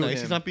he being knew nice. him.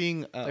 He's not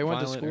being They went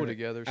to violent school or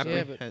together, so-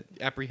 Yeah, but-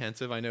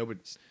 apprehensive. I know, but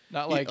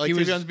Not he- like, like he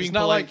was. Savion's being It's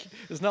not polite.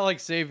 like it's not like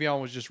Savion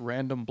was just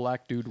random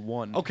black dude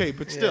one. okay,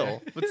 but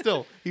still,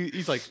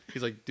 he's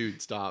like,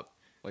 dude, stop.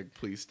 Like,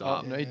 please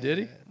stop. Oh, no, he did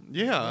he?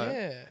 Yeah.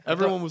 Yeah.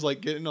 Everyone was like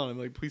getting on him,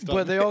 like, please stop.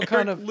 But they all Eric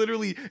kind of-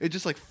 literally, it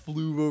just like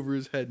flew over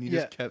his head, and he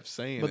Yeah. just kept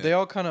saying But it. they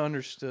all kind of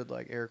understood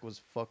like Eric was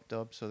fucked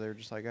up, so they're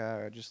just like,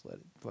 just let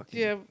it fucking.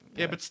 Yeah.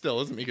 yeah, but still,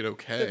 doesn't make it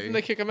okay.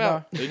 They kick him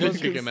out. They did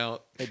kick him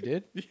out. They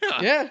did.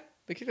 Yeah. Yeah.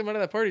 They kicked him out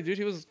of that party, dude.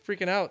 He was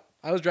freaking out.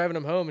 I was driving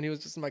him home, and he was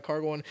just in my car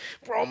going,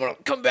 "Bro, I'm gonna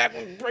come back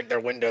and break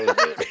their windows."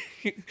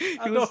 Dude.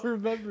 I don't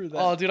remember that.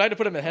 Oh, dude, I had to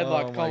put him in a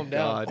headlock to Oh calm my him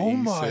down. God. Oh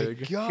my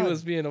E-cig. god! He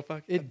was being a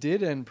fuck. It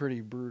did end pretty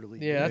brutally.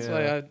 Yeah, that's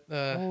Yeah. why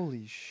I.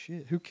 Holy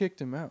shit! Who kicked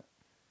him out?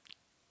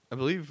 I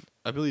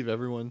believe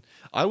everyone.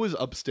 I was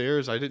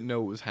upstairs. I didn't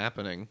know what was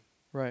happening.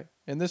 Right,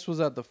 and this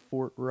was at the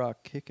Fort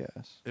Rock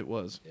Kick-Ass. It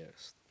was.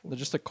 Yes.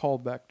 Just a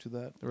callback to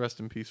that. Rest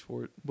in peace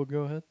for it. But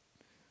go ahead.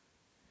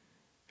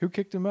 Who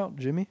kicked him out?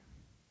 Jimmy.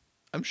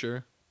 I'm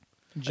sure.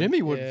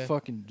 Jimmy would Yeah.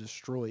 fucking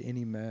destroy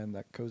any man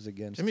that goes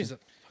against Jimmy's him.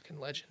 a fucking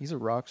legend. He's a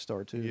rock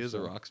star too. He is a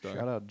so rock star.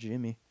 Shout out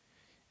Jimmy.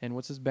 And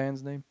what's his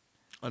band's name?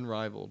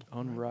 Unrivaled.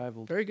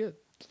 Unrivaled. Very good.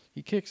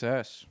 He kicks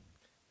ass.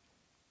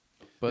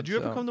 But Did you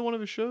ever come to one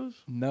of his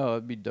shows? No,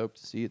 it'd be dope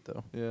to see it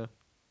though. Yeah.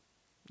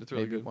 It's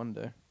really Maybe good. one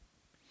day.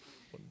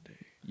 One day.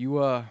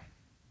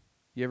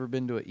 You ever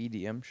been to an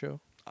EDM show?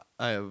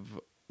 I have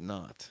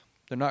not.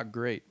 They're not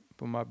great,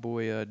 but my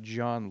boy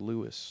John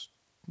Lewis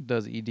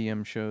does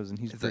EDM shows, and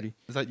he's pretty.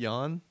 Is that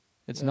Jan?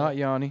 It's Yeah. not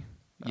Yanni.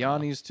 Oh.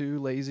 Yanni's too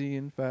lazy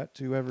and fat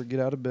to ever get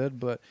out of bed,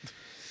 but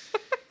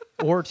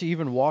or to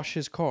even wash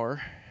his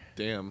car.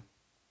 Damn.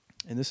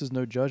 And this is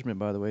no judgment,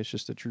 by the way. It's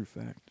just a true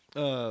fact.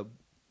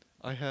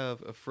 I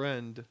have a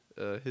friend.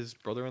 His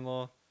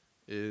brother-in-law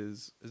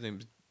his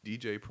name's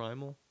DJ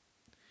Primal,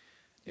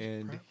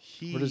 and Primal?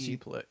 he Where does he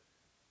play?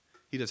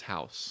 he does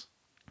house.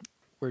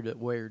 Where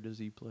does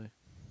he play?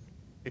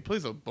 He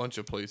plays a bunch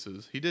of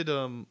places. He did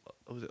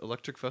was it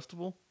Electric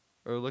Festival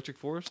or Electric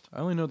Forest? I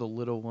only know the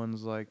little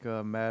ones like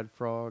Mad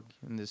Frog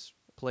and this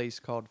place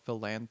called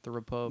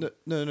Philanthropub.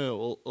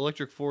 No.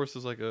 Electric Forest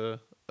is like a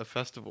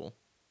festival.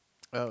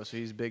 Oh, so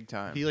he's big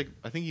time.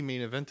 I think he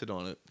main evented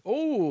on it.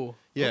 Oh.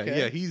 Yeah, okay.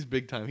 yeah, he's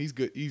big time. He's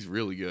good. He's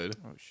really good.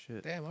 Oh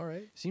shit. Damn. All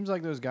right. Seems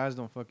like those guys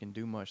don't fucking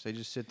do much. They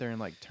just sit there and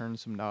like turn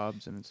some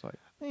knobs, and it's like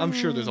I'm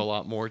sure there's a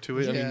lot more to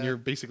it. I Yeah. mean, you're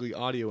basically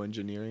audio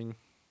engineering.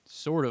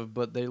 sort of,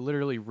 but they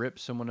literally rip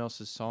someone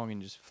else's song and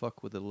just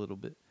fuck with it a little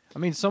bit. I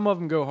mean, some of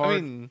them go hard.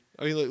 I mean,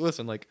 like,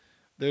 listen, like,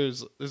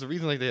 there's a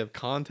reason like they have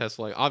contests.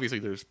 Like, obviously,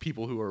 there's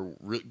people who are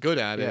good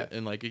at it, Yeah.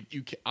 and like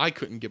I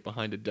couldn't get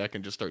behind a deck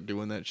and just start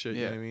doing that shit.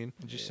 You know what I mean?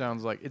 It just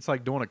sounds like it's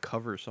like doing a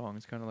cover song.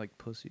 It's kind of like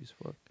pussy as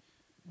fuck.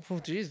 Oh,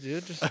 jeez,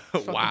 dude. Just Wow.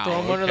 fucking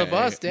throw him under the okay.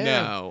 bus. Damn.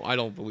 No, I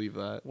don't believe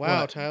that.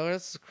 Wow, What? Tyler,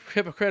 that's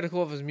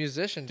hypocritical of his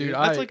musician, dude. Dude,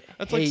 That's I like-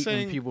 that's like hate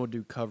saying- when people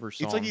do cover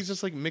songs. It's like he's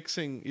just like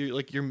mixing.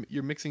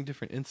 You're mixing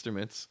different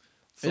instruments.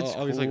 So It's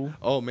I was like, cool.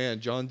 oh man,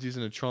 John's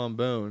using a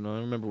trombone. I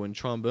remember when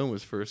trombone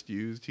was first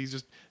used. He's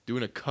just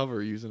doing a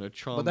cover using a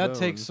trombone. But that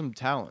takes some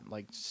talent.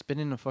 Like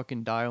spinning a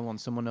fucking dial on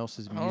someone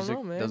else's I don't music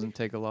know, man. doesn't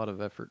take a lot of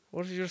effort.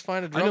 What if you just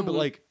find a drum I know, but loop?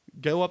 like,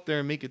 go up there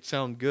and make it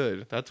sound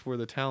good. That's where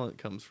the talent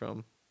comes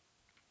from.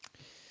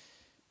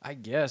 I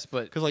guess,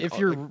 but 'Cause, like, if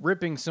you're like-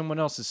 ripping someone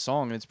else's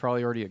song, it's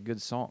probably already a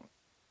good song.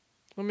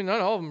 I mean,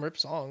 not all of them rip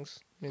songs.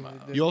 I mean,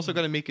 You also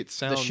got to make it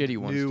sound shitty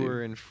ones newer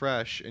do. and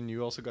fresh, and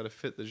you also got to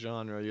fit the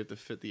genre. You have to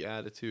fit the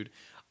attitude.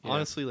 Yeah.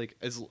 Honestly, like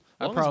as long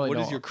I as probably what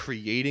is don't. you're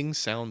creating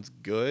sounds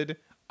good,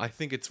 I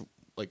think it's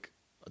like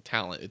a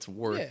talent. It's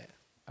worth. yeah.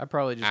 I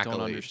probably just don't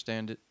Accolade.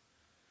 understand it.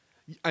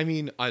 I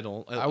mean, I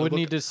don't. I would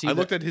need to see I the-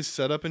 looked at his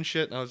setup and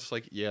shit, and I was just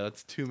like, yeah,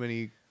 that's too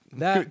many.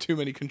 That- too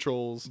many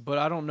controls. But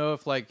I don't know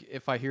if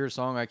I hear a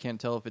song, I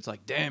can't tell if it's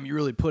like, damn, you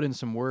really put in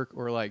some work,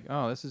 or like,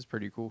 oh, this is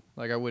pretty cool.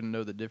 Like I wouldn't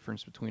know the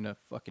difference between a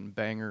fucking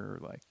banger or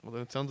like. Well,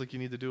 then it sounds like you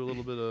need to do a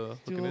little bit of Do a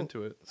looking little-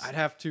 into it. I'd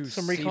have to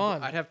Some see-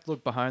 recon. I'd have to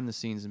look behind the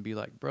scenes and be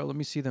like, bro, let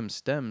me see them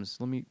stems.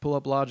 Let me pull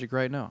up Logic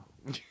right now.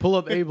 Pull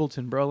up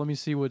Ableton, bro. Let me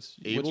see what's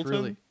Ableton?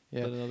 really.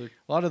 Yeah, Is that another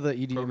a lot of the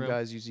EDM program?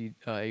 guys use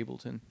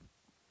Ableton,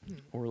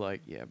 or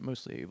like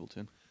mostly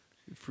Ableton.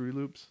 Fruity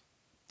Loops?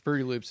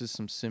 Fruity Loops is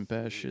some simp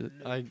ass shit.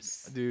 I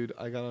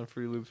got on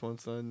Fruity Loops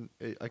once, and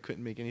I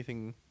couldn't make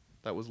anything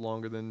that was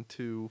longer than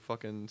 2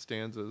 fucking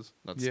stanzas.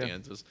 Not Yeah.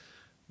 stanzas.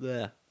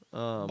 The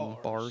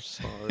Bars. Bars.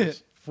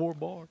 4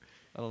 bar.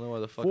 I don't know why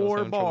the fuck I was 4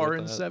 having trouble bar with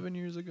and that. 7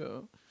 years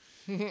ago.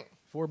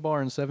 4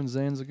 bar and 7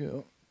 Zans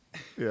ago.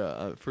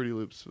 Yeah, Fruity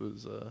Loops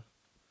was.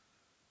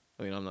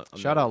 I mean, I'm not.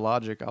 Shout out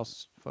Logic. I'll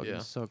fucking Yeah.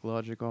 suck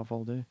Logic off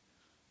all day.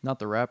 Not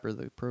the rapper,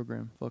 the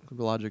program. Fuck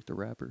Logic, the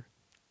rapper.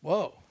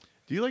 Whoa.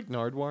 Do you like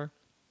Nardwar?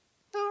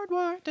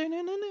 Nardwar.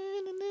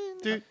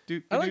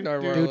 I like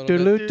Nardwar a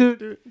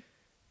little bit.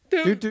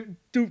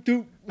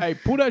 Hey,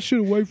 pull that shit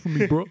away from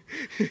me, bro.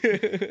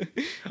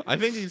 I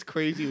think he's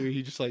crazy where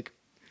he just like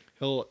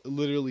he'll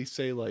literally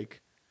say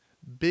like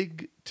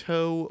big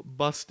toe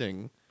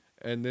busting,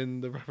 and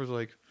then the rapper's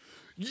like,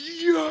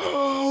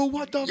 yo,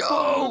 what the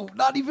fuck?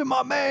 not even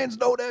my mans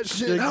know that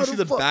shit. Like, you see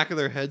the back of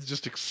their heads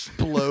just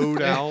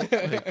explode out.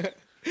 Like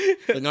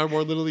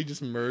Nardwar literally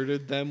just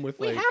murdered them with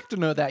We like. have to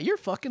know that. You're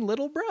fucking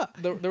little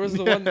bruh. There was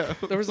the one.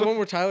 There was the one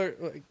where Tyler,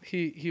 like,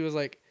 he was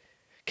like,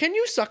 "Can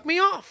you suck me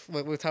off?"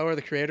 With Tyler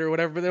the Creator or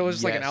whatever. But it was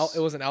just like Yes. it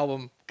was an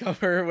album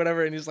cover or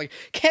whatever, and he's like,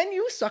 "Can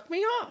you suck me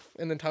off?"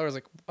 And then Tyler was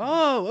like,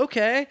 "Oh,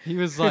 okay." He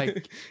was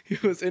like, He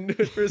was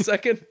into it for a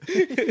second.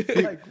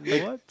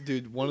 what?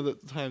 Dude, one of the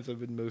times I've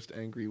been most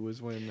angry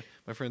was when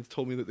my friends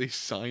told me that they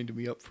signed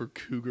me up for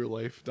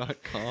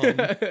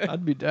CougarLife.com.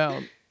 I'd be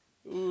down.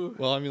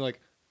 Well, I mean, like,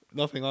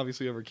 nothing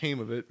obviously ever came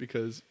of it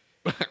because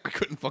I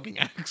couldn't fucking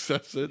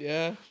access it.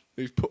 Yeah.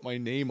 They put my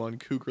name on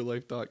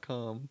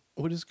CougarLife.com.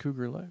 What is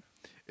Cougar Life?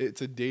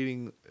 It's a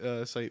dating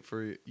site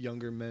for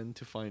younger men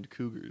to find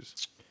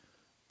cougars.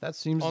 That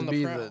seems On to the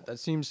be prowl. that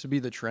seems to be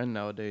the trend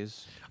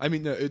nowadays. I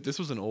mean, no, this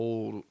was an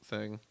old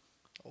thing.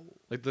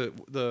 Like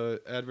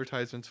the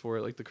advertisements for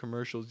it, like the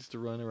commercials used to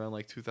run around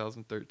like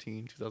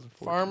 2013,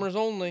 2014. Farmers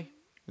only.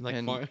 And like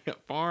And-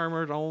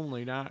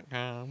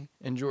 farmersonly.com.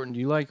 And Jordan, do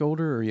you like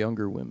older or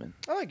younger women?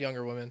 I like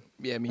younger women.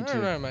 Yeah, me I too.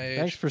 don't know my age.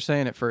 Thanks for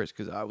saying it first,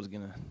 because I was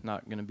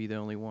not gonna be the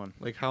only one.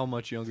 Like how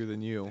much younger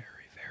than you?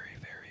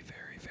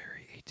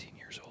 Very 18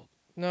 years old.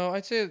 No,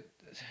 I'd say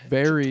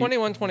Very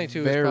 21, 22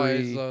 is very, probably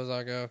as low as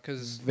I'll go.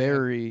 Cause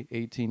very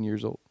 18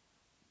 years old.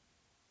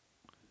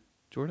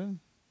 Jordan?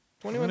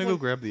 21, I'm gonna go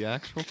grab the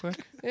axe real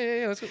quick.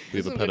 Yeah. Let's go. We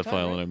have this a is good time,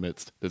 pedophile right? in our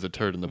midst. There's a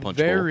turd in the punch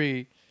bowl.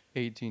 Very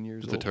 18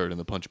 years There's a old. turd in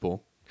the punch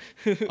bowl.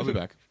 I'll be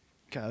back.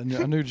 God,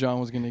 I knew John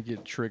was gonna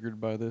get triggered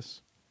by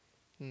this.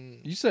 Hmm.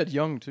 You said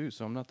young too,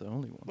 so I'm not the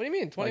only one. What do you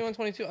mean? 21,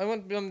 22? I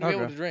want them to be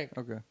able to drink.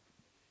 Okay.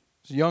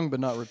 It's young but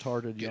not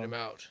retarded. Get young. them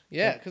out.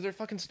 Yeah, because they're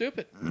fucking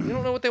stupid. They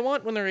don't know what they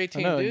want when they're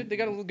 18, know. dude. They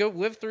got to go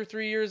live through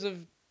 3 years of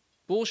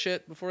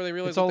bullshit before they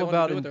realize It's what all they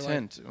about want to do with their life.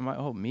 intent. Am I?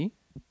 Oh, me?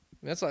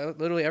 That's like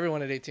literally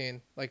everyone at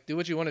 18. Like, do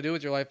what you want to do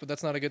with your life, but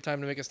that's not a good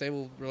time to make a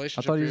stable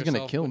relationship. thought he for was gonna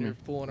yourself kill when me. You're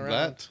fooling around.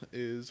 That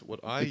is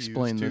what I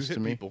Explain use this to to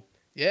hit me. people.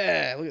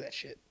 Yeah, look at that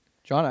shit.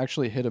 John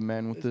actually hit a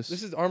man with this.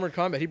 This is armored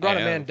combat. He brought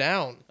I a man have.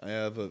 down. I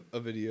have a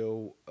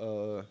video.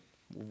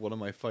 One of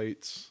my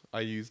fights,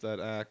 I used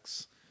that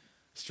axe,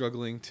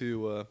 struggling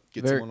to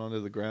get Very- someone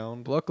onto the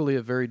ground. Luckily,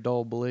 a very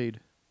dull blade.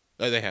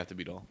 They have to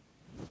be dull.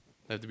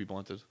 They have to be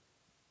blunted.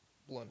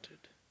 Blunted.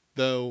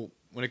 Though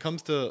when it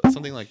comes to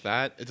something like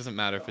that, it doesn't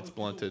matter if it's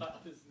blunted.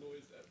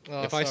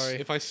 Oh, if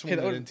sorry. I swing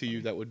that it would- into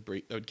you, that would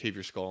cave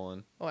your skull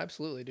in. Oh,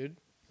 absolutely, dude.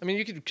 I mean,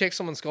 you could kick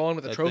someone's skull in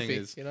with a That thing trophy,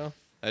 is- you know?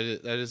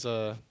 That is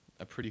a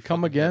pretty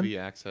Come fucking again? heavy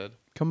axe head.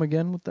 Come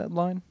again with that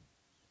line?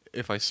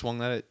 If I swung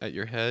that at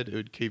your head, it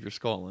would cave your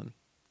skull in.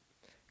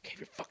 Cave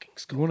your fucking You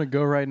skull. want to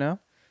go right now?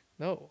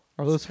 No.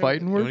 Are those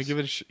fighting You words? want to give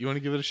it? You want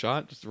to give it a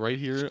shot? Just right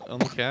here on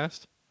the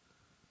cast.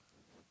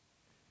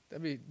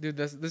 That'd be, dude.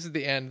 This is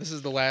the end. This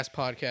is the last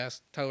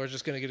podcast. Tyler's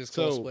just gonna get his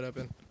skull So- split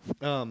open.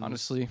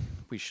 Honestly,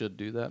 we should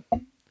do that.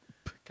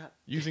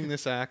 Using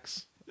this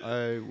axe,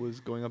 I was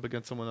going up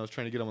against someone. I was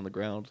trying to get him on the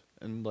ground,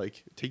 and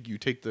like you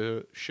take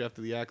the shaft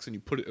of the axe and you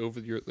put it over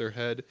their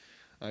head.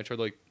 And I tried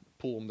to like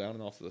pull him down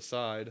and off to the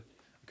side.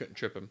 I couldn't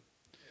trip him,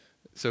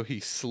 so he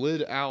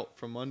slid out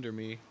from under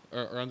me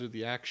or under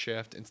the axe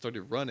shaft and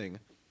started running.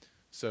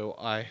 So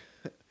I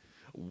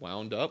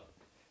wound up,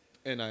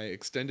 and I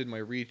extended my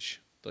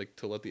reach like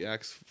to let the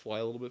axe fly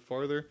a little bit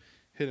farther.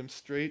 Hit him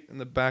straight in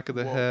the back of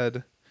the Whoa.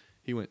 head.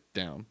 He went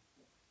down.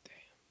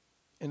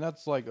 And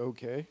that's like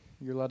okay.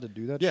 You're allowed to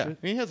do that Yeah, shit?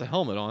 I mean, he has a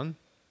helmet on.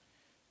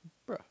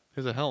 Bruh. He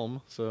has a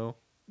helm, so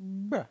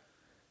Bruh.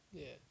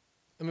 Yeah.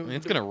 I mean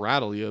it's gonna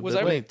rattle you, Was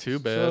but I- it ain't too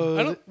bad.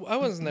 So- I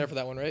wasn't there for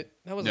that one, right?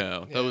 That was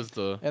No, that was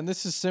the And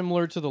this is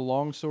similar to the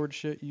longsword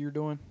shit you're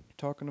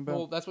talking about.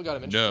 Well, that's what got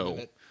him interested in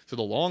no. it. So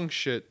the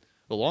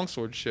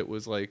longsword shit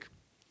was like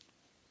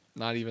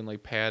not even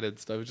like padded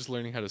stuff. It was just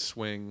learning how to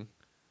swing,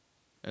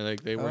 and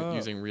like they weren't Oh.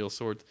 using real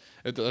swords.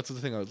 That's the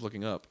thing I was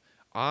looking up.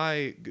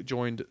 I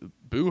joined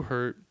Boo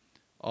Hurt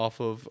off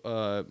of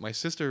my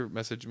sister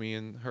messaged me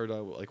and heard I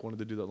like wanted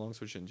to do that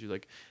longsword shit, and she's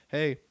like,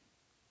 "Hey,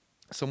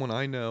 someone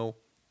I know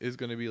is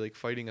going to be like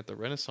fighting at the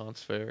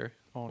Renaissance Fair.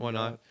 Oh, Why God.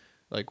 not?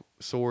 Like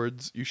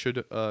swords. You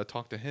should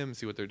talk to him,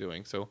 see what they're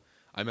doing." So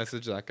I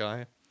messaged that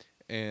guy,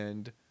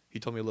 and he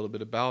told me a little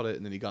bit about it,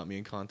 and then he got me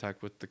in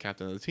contact with the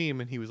captain of the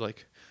team, and he was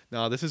like,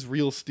 "Nah, this is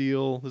real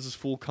steel. This is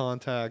full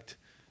contact.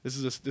 This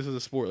is a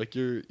sport. Like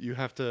you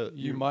have to.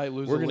 You might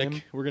lose a We're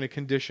limb. gonna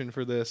condition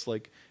for this.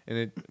 Like,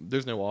 and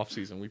there's no off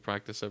season. We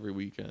practice every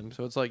weekend.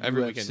 So it's like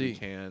every UFC. weekend we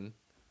can.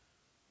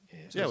 Yeah,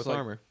 So Yeah, it's with like-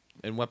 armor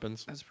and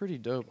weapons. That's pretty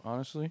dope,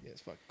 honestly. yeah,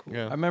 it's fucking cool.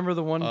 Yeah. I remember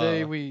the one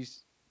day Uh, I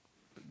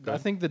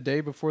ahead. think the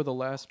day before the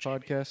last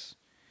podcast,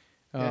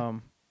 Yeah.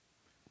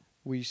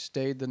 we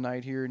stayed the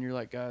night here, and you're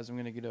like, guys, I'm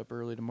gonna get up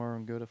early tomorrow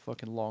and go to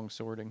fucking long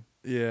sorting,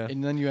 Yeah.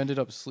 and then you ended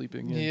up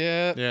sleeping. in.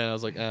 Yeah. Yeah, and I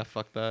was like,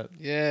 fuck that.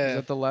 Is Yeah.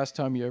 that the last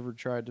time you ever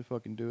tried to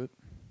fucking do it?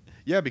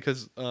 Yeah,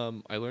 because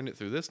I learned it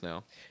through this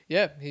now.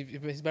 Yeah.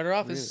 He's better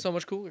off. This is Really? so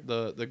much cooler.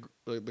 The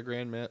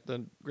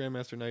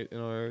Grandmaster Knight in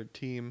our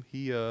team,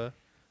 he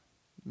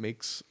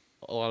makes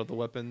a lot of the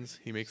weapons.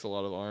 He makes a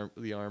lot of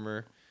the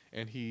armor,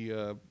 and he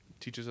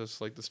teaches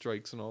us like the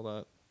strikes and all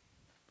that.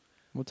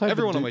 What type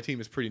Everyone of on my team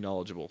is pretty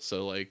knowledgeable,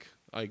 so like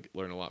I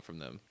learn a lot from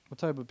them. What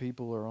type of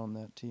people are on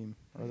that team?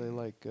 Are they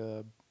like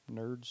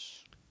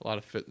nerds? A lot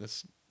of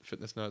fitness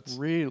nuts,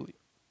 Really?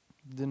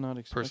 Did not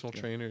expect personal that.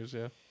 trainers.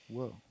 Yeah,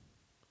 Whoa.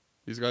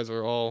 these guys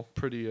are all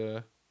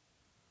pretty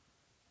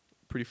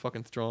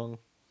fucking strong.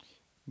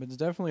 But it's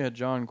definitely a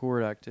John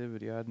Cord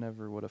activity. I'd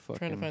never would have Trying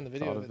fucking to find the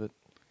video thought of of it.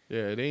 it.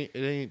 Yeah, it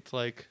ain't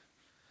like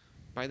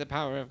by the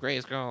power of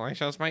Grayskull I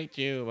shall smite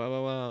you. Blah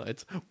blah blah.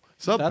 It's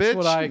sup, That's bitch.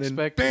 what I and then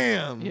expected.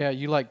 Bam. Yeah,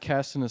 you like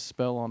casting a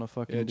spell on a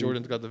fucking. Yeah, dude.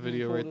 Jordan's got the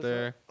video pull right this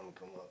there. up. I'm gonna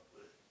come up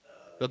with,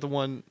 Is that the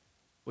one?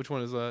 Which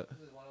one is that? This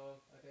is one of them,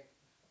 I think.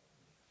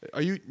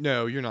 Are you?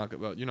 No, you're not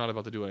about. You're not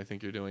about to do what I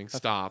think you're doing.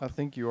 Stop. I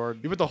think you are.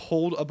 You about to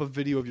hold up a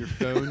video of your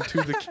phone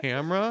to the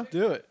camera?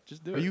 Do it.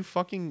 Just do Are it. you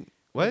fucking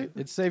what?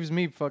 It saves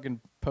me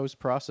fucking post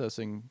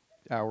processing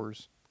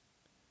hours.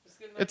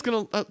 It's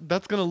gonna.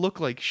 That's gonna look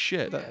like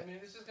shit. Yeah, I mean,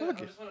 it's just gonna,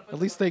 Look, I'm just gonna put At some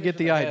least they image get in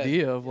the their head,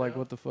 idea of you like know?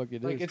 what the fuck it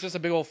is. Like it's just a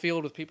big old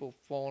field with people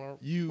falling.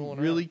 You rolling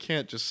really around.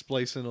 can't just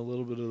splice in a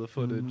little bit of the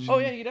footage. Oh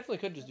yeah, you definitely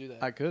could just do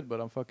that. I could,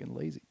 but I'm fucking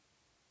lazy.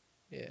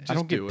 yeah. I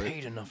don't get do it.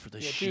 paid enough for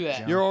this Yeah, do shit. that.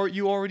 John.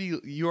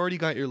 You already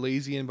got your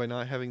lazy in by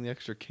not having the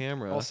extra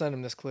camera. I'll send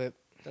him this clip.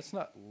 That's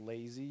not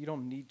lazy. You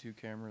don't need two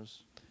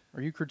cameras.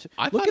 Are you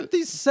I look thought at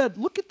these set.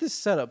 Look at this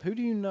setup. Who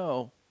do you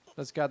know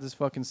that's got this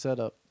fucking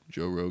setup?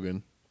 Joe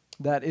Rogan.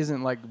 That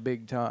isn't like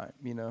big time.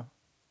 You know,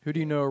 who do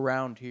you know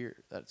around here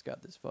that's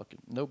got this fucking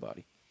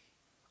nobody?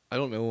 I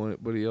don't know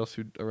anybody else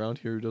who around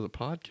here who does a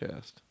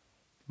podcast.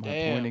 My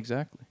Damn. point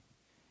exactly.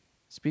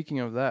 Speaking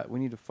of that, we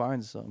need to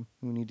find some.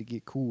 We need to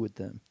get cool with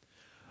them.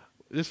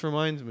 This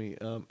reminds me.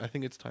 I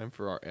think it's time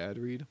for our ad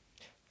read.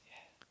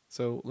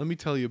 So let me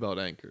tell you about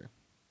Anchor,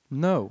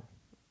 No,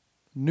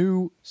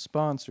 new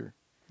sponsor.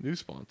 new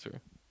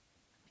sponsor.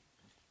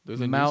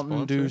 There's a Mountain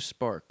new Dew sponsor?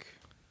 Spark.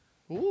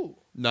 Ooh.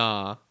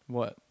 Nah,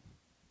 What?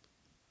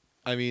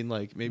 I mean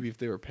like maybe if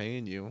they were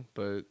paying you,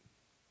 but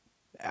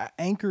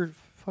Anchor.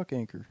 Fuck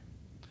Anchor.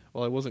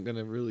 well, I wasn't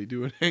gonna really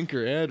do an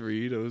Anchor ad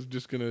read. I was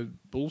just gonna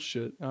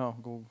bullshit. Oh,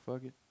 go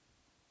fuck it.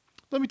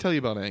 Let me tell you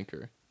about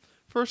Anchor.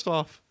 First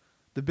off,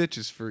 the bitch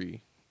is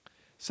free.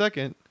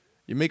 Second,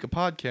 you make a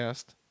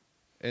podcast,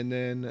 and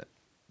then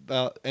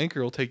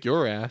Anchor will take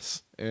your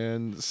ass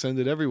and send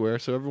it everywhere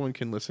so everyone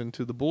can listen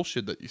to the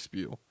bullshit that you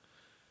spew.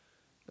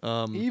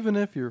 Even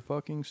if you're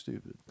fucking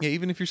stupid. Yeah,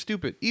 even if you're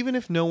stupid, even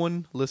if no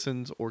one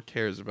listens or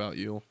cares about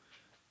you.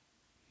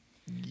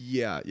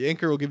 Yeah,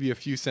 Anchor will give you a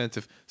few cents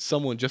if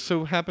someone just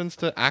so happens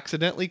to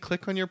accidentally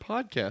click on your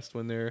podcast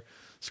when they're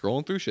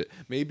scrolling through shit.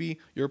 Maybe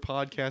your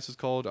podcast is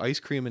called Ice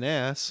Cream and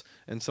Ass,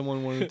 and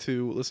someone wanted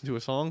to listen to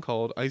a song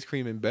called Ice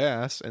Cream and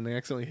Bass, and they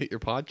accidentally hit your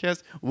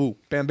podcast. Woo,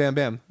 bam, bam,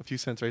 bam. A few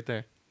cents right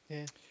there.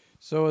 Yeah.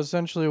 So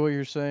essentially, what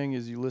you're saying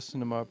is you listen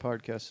to my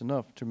podcast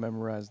enough to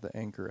memorize the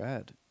Anchor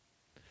ad.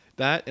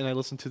 That, and I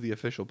listen to the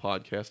official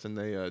podcast, and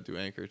they do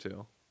Anchor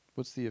too.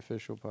 What's the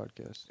official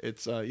podcast?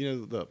 It's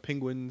the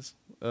Penguins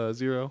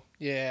Zero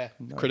Yeah,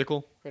 No.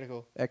 Critical.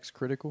 critical. X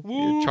Critical.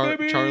 Woo,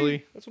 baby!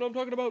 Charlie. That's what I'm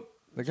talking about.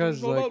 That That's what guy's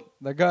it's all like about.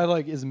 that guy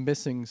like is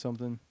missing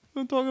something.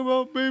 I'm talking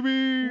about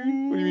baby.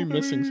 What do you mean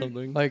missing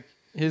something? Like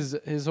his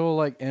whole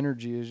like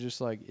energy is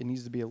just like it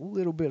needs to be a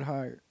little bit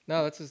higher.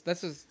 No, that's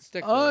his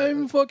stick.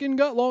 I'm fucking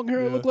got long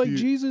hair. I Yeah, look like he-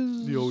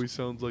 Jesus. He always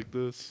sounds like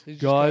this. He's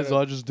just Guys, kinda-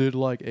 I just did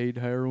like 8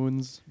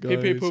 heroines. Pee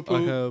pee Guys, poo poo,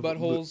 I have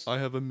buttholes. I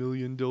have a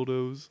million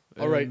dildos.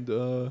 All right.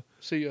 And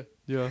see ya.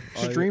 yeah,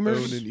 Streamers?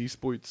 I own an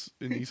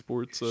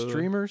esports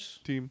Streamers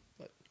team.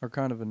 are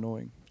kind of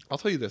annoying. I'll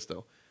tell you this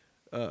though.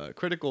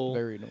 Critical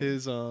Very annoying.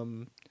 his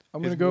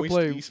I'm his gonna go moist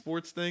play.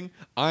 esports thing.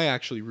 I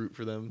actually root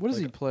for them. What does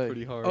like, he play?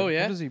 Pretty hard. Oh,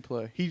 yeah? What does he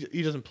play? He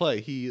doesn't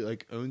play. He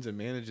like owns and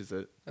manages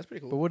it. That's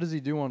pretty But cool. what does he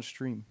do on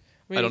stream?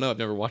 I don't know. I've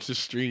never watched his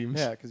streams.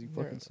 Yeah, because he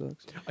fucking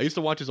sucks. I used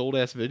to watch his old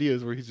ass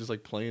videos where he's just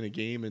like playing a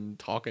game and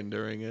talking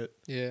during it.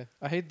 Yeah.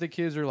 I hate the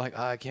kids who are like,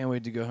 I can't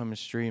wait to go home and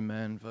stream,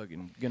 man.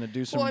 Fucking gonna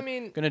do some. Well, I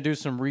mean, Gonna do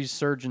some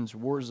Resurgence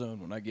Warzone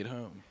when I get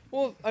home.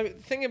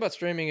 thinking about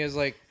streaming is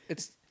like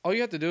it's all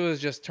you have to do is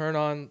just turn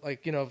on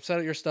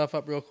set your stuff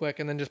up real quick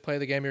and then just play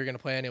the game you're gonna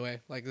play anyway.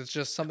 Like it's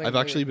just something. I've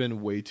actually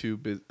been way too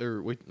busy,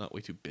 or not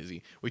way too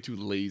busy, way too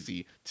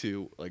lazy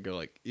to like go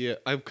like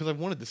because I've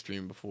wanted to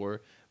stream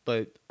before,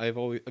 but I've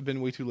been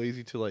way too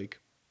lazy to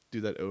like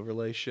do that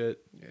overlay shit.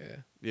 Yeah.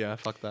 Yeah,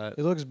 fuck that.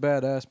 It looks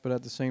badass, but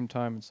at the same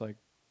time, it's like,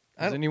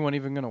 I is don't- anyone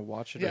even gonna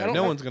watch it? Yeah, I or- don't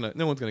no like-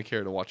 one's gonna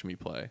care to watch me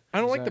play I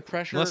don't like the Exactly.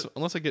 pressure.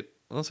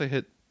 unless I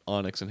hit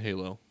Onyx and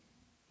Halo.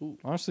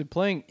 Honestly,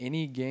 playing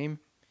any game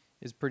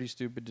is pretty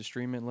stupid to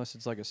stream it unless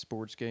it's like a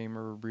sports game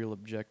or a real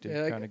objective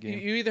Yeah, like, kind of game.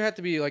 You either have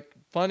to be like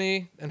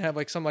funny and have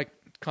like some like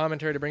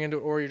commentary to bring into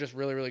it, or you're just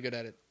really really good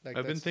at it. Like,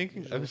 I that's was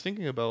usually-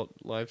 thinking about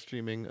live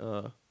streaming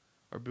our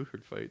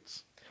Boothard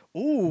fights,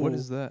 Ooh, What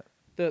is that?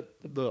 the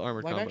the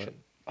armored live combat, action?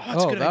 Oh,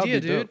 that's a good that would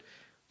idea, be dude. dope.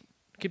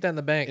 Keep that in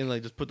the bank. and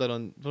like just put it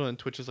on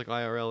Twitch as like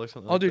IRL or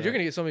something. Oh, like dude, that. you're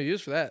gonna get so many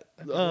views for that.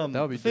 That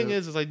would be the thing dope.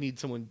 is I need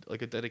someone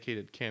like a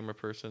dedicated camera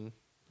person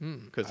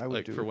because I would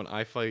like do for it. when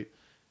I fight.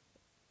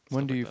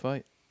 When stuff do like you that.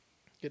 fight?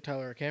 Get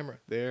Tyler a camera.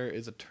 There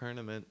is a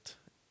tournament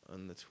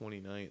on the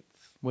 29th.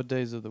 What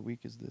days of the week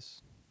is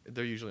this?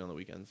 They're usually on the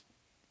weekends.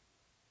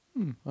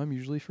 I'm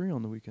usually free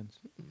on the weekends.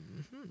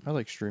 I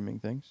like streaming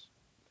things.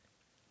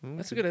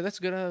 That's a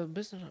good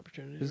business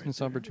opportunity. Business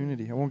right there.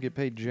 opportunity. I won't get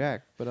paid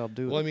jack, but I'll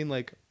do Well, I it. mean,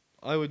 like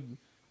I would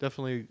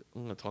definitely.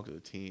 I'm gonna talk to the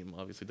team.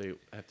 Obviously, they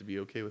have to be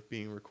okay with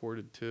being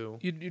recorded too.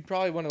 You'd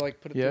probably want to like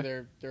put it Yeah.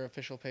 through their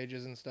official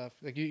pages and stuff.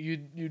 Like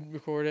you'd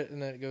record it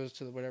and then it goes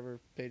to whatever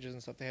pages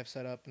and stuff they have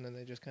set up, and then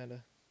they just kind of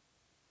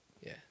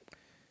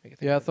make it.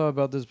 Yeah, I thought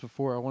about this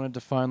before. I wanted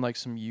to find like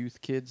some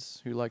youth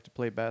kids who like to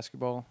play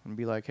basketball and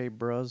be like, "Hey,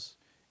 bruz,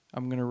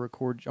 I'm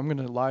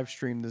gonna live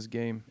stream this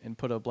game and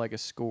put up like a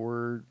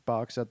score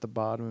box at the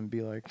bottom and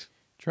be like,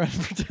 trying to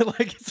pretend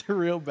like it's a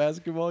real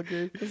basketball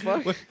game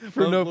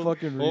for no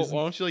fucking Well, reason."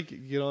 why don't you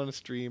like get on a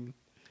stream?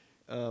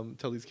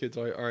 Tell these kids,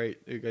 all right,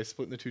 you guys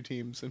split into 2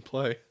 teams and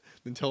play.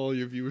 Then tell all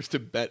your viewers to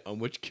bet on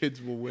which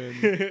kids will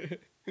win.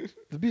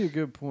 That'd be a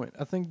good point.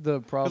 I think the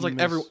Because problem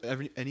like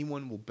is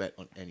anyone will bet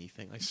on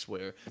anything. I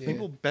swear. I Yeah. think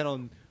we'll bet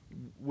on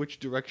which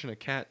direction a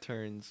cat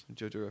turns.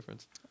 JoJo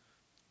reference.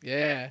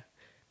 Yeah,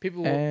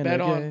 people will And bet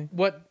on okay.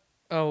 what.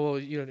 Oh well,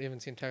 you don't even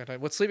see Attack on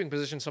Titan. What sleeping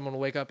position someone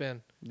will wake up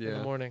in the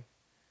Yeah. morning.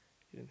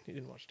 You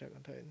didn't watch Attack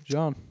on Titan.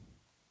 John.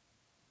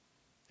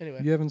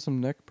 Anyway, You having some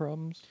neck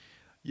problems?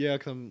 Yeah,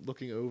 because I'm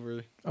looking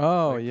over.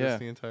 Oh like, this yeah,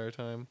 the entire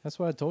time. that's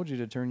why I told you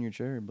to turn your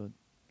chair, but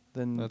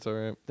then That's all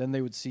right. then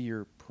they would see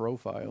your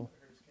profile.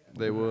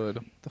 They would.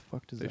 What the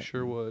fuck does They that?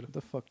 sure mean? would. What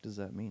the fuck does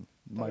that mean?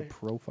 My Probably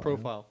profile.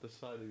 Profile, the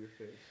side of your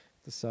face.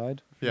 The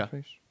side. Of Yeah. Your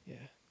face? yeah.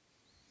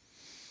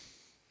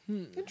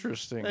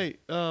 Interesting. Hey,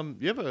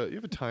 you have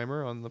a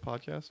timer on the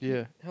podcast?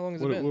 Yeah. How long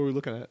has What it been? are we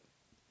looking at?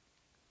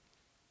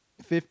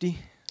 50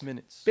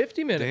 minutes.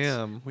 50 minutes.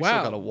 Damn, we wow.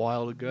 still got a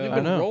while to go. We've I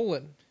been know.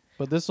 rolling.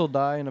 But this will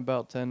die in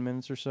about 10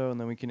 minutes or so, and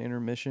then we can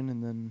intermission,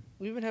 and then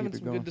We've been having Keep it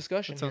some going. good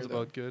discussion. That sounds here,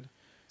 though. about good.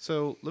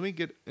 So let me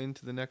get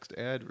into the next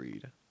ad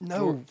read.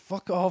 no,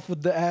 fuck off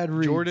with the ad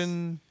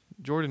reads.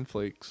 Jordan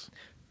Flakes.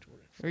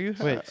 Are you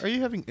Wait. are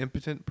you having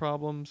impotent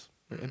problems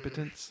or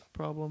impotence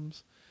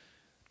problems?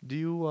 Do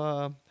you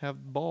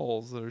have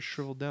balls that are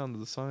shriveled down to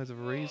the size of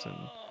a raisin?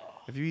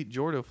 If you eat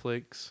Jordo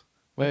Flakes,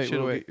 Wait,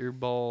 shit'll wait. get your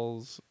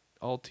balls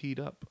all teed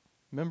up.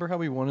 Remember how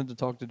we wanted to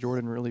talk to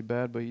Jordan really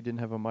bad, but he didn't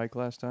have a mic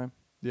last time?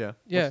 Yeah.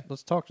 Yeah.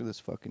 Let's talk to this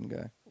fucking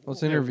guy.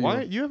 Let's Yeah, interview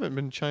why him. you haven't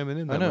been chiming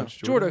in I that know.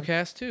 much, Jordan?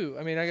 JordoCast too.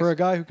 I mean, I guess For a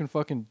guy who can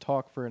fucking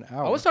talk for an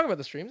hour. I was talking about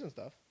the streams and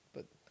stuff,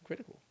 but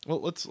critical. Well,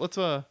 let's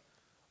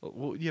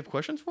well, you have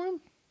questions for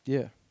him?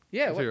 Yeah,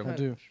 Yeah, I figure I what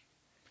do.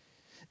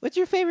 What's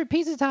your favorite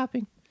pizza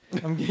topping?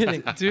 I'm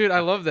kidding. Dude, I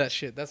love that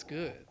shit. That's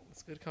good.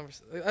 That's good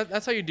conversation.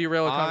 That's how you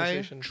derail a I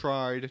conversation.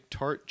 tried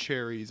tart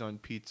cherries on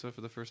pizza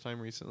for the first time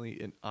recently,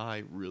 and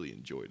I really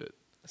enjoyed it.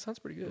 That sounds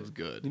pretty It was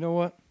good. good. You know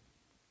what?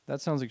 That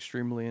sounds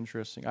extremely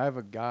interesting. I have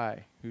a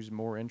guy who's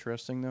more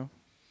interesting though.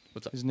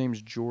 What's up? His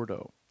name's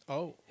Jordo.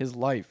 Oh. His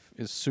life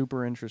is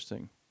super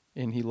interesting,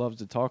 and he loves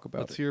to talk about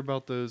Let's it. hear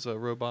about those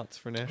robots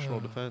for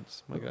national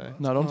defense, my guy.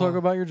 No, don't talk Oh.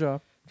 about your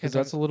job, because Can't talk-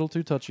 that's a little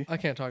too touchy. I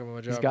can't talk about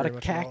my job. He's got a very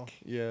much at all. cack.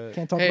 Yeah.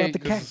 Can't talk Hey, about the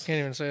cack. Can't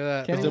even say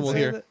that. Can't then even we'll say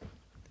hear.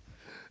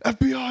 that.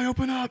 FBI,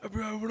 open up!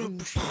 FBI,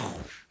 open up!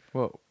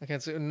 Whoa! I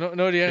can't say no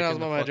details Kicking the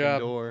about my fucking job.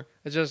 door.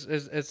 It's just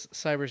it's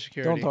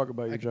cybersecurity. Don't talk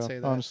about I your can job. say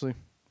that. Honestly,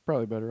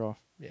 probably better off.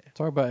 Yeah.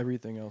 Talk about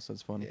everything else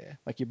that's funny. Yeah.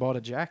 Like you bought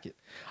a jacket.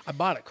 I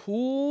bought a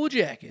cool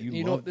jacket. You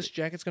You know what love this it.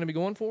 jacket's going to be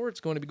going for?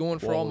 It's going to be going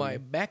for all my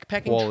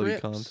backpacking Quality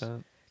trips.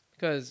 content.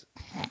 Because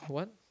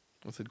what?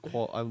 I said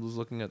I was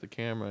looking at the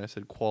camera. And I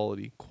said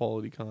quality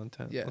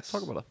content. Yes. Let's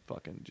talk about a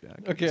fucking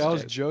jacket. Okay, It's I a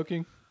was jacket.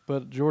 joking,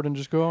 but Jordan,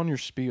 just go on your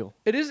spiel.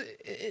 It is.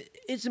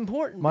 It's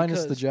important. Minus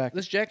the because jacket.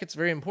 This jacket's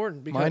very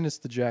important because Minus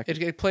the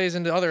jacket. it plays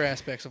into other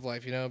aspects of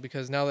life. You know,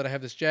 because now that I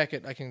have this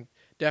jacket, I can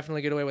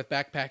definitely get away with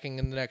backpacking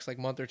in the next like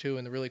month or two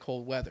in the really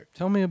cold weather.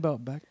 Tell me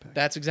about backpack.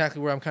 That's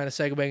exactly where I'm kind of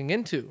segueing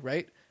into,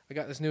 right? I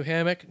got this new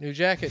hammock, new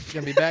jacket,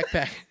 gonna be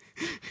backpack.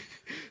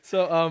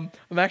 So I'm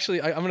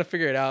gonna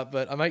figure it out,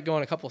 but I might go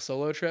on a couple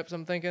solo trips.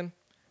 I'm thinking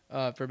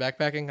for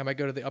backpacking. I might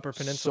go to the Upper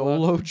Peninsula.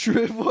 Solo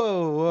trip.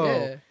 Whoa.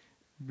 Yeah,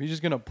 You're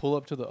just gonna pull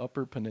up to the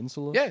Upper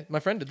Peninsula? yeah.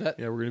 My friend did that.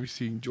 Yeah, we're gonna be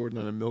seeing Jordan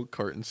on a milk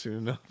carton soon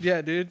enough.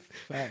 Yeah, dude.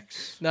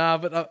 Facts. Nah,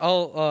 but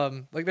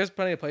I'll like there's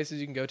plenty of places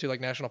you can go to like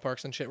national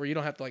parks and shit where you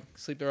don't have to like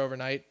sleep there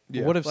overnight.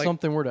 Yeah. What if Like-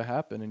 something were to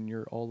happen and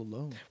you're all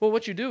alone? Well,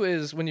 what you do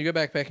is when you go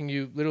backpacking,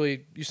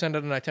 you send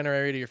out an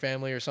itinerary to your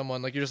family or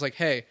someone. Like you're just like,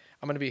 hey,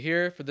 I'm gonna be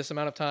here for this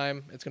amount of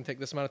time. It's gonna take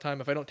this amount of time.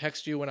 If I don't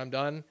text you when I'm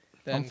done,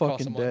 then I'm call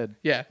fucking someone. dead.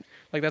 Yeah,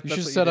 like that. You that's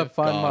should what set do. up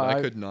Find God, My.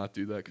 I could not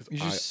do that because You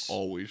I just-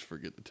 always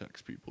forget to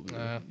text people. Dude.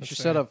 Nah, You that's should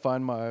fair. set up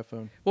Find My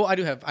iPhone Well, I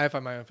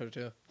have my own photo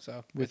too.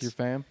 So with it's- your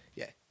fam.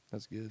 yeah.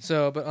 That's good.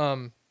 So,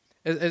 but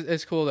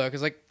it's cool though,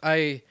 cause like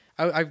I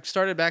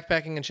started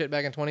backpacking and shit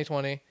back in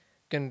 2020.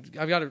 And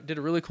did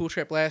a really cool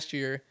trip last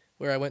year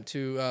where I went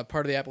to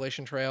part of the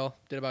Appalachian Trail.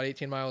 Did about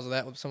 18 miles of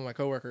that with some of my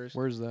coworkers.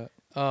 Where's that?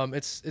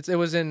 It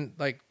was in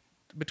like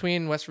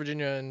between West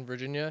Virginia and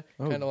Virginia,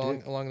 Oh, kind of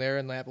dick. along there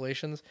in the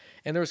Appalachians.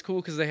 And it was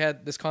cool because they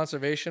had this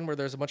conservation where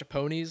there's a bunch of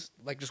ponies,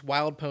 like just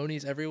wild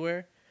ponies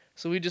everywhere.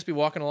 So we'd just be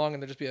walking along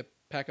and there'd just be a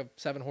pack of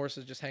 7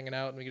 horses just hanging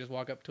out, and we could just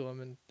walk up to them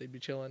and they'd be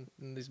chilling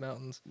in these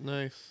mountains.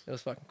 Nice. It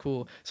was fucking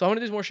cool. So I'm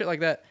gonna do more shit like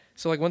that.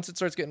 So like once it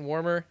starts getting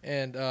warmer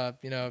and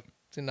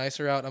it's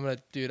nicer out, I want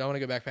to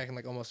go backpacking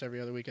like almost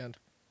every other weekend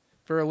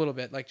for a little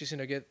bit, like just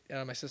get out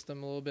of my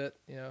system a little bit.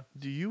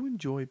 Do you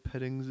enjoy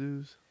petting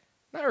zoos?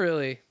 Not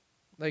really.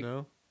 Like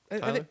No. I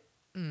Tyler? think.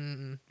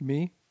 Mm,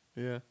 Me?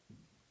 Yeah.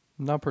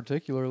 Not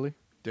particularly.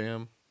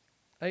 Damn.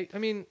 I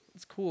mean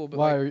it's cool, but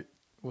Why? like,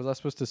 Was I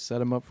supposed to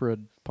set him up for a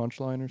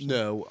punchline or something?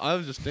 No, I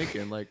was just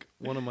thinking like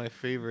one of my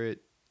favorite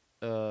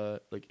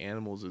like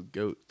animals is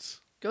goats.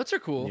 goats are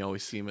cool. You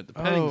always see them at the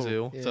petting Oh,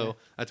 zoo, yeah. so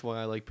that's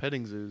why I like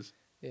petting zoos.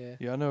 Yeah,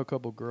 Yeah, I know a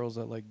couple girls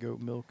that like goat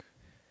milk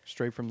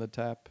straight from the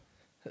tap.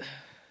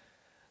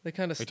 they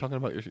kind of Are you talking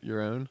about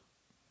your own?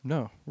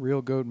 No,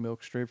 real goat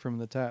milk straight from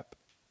the tap.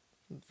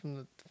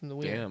 from the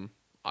wiener. Damn,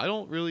 I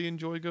don't really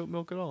enjoy goat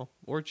milk at all,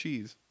 or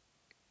cheese.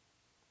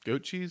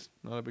 Goat cheese,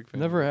 not a big fan.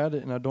 Never of it. had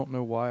it, and I don't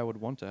know why I would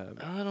want to have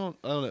it. I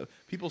don't know.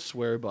 People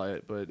swear by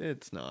it, but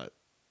it's not.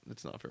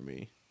 It's not for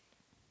me.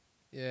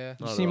 Yeah. You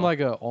Not at seem all. like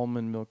a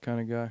almond milk kind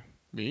of guy.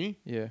 Me?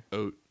 Yeah.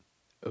 Oat.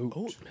 Oat.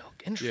 Oat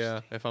milk. Interesting. Yeah.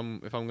 If I'm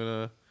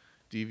gonna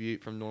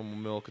deviate from normal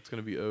milk, it's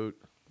gonna be oat.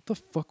 What the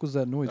fuck was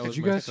that noise? That Did was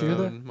you my guys hear that?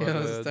 phone. My Yeah,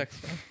 that was bad. a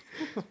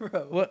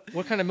text.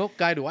 What kind of milk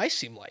guy do I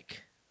seem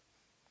like?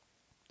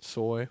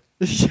 Soy.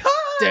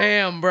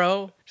 Damn,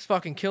 bro, it's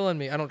fucking killing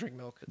me. I don't drink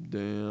milk.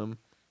 Damn.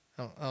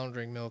 I don't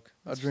drink milk.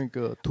 I drink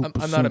 2%.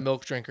 I'm not a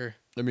milk drinker.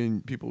 I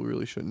mean, people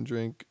really shouldn't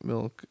drink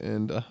milk,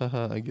 and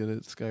I get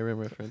it. Skyrim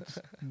reference.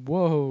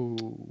 Whoa,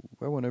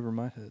 that went over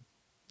my head.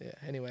 Yeah.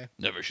 Anyway.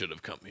 Never should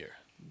have come here.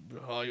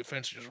 Oh, you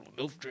fancy just a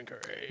milk drinker?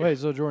 Eh? Wait,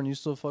 so Jordan, you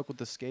still fuck with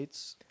the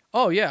skates?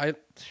 Oh yeah.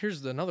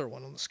 Here's another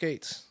one on the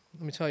skates.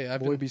 Let me tell you,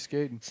 Boy, be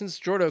skating. since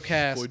Jordo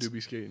cast. Boy, do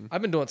be skating.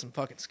 I've been doing some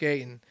fucking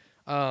skating.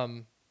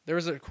 There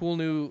was a cool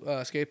new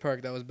skate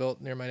park that was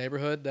built near my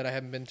neighborhood that I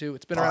haven't been to.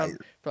 It's been around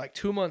for like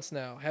 2 months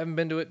now. I haven't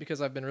been to it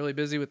because I've been really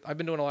busy with. I've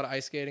been doing a lot of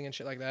ice skating and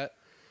shit like that.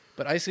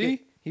 But ice See,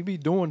 skate. he be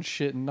doing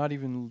shit and not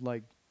even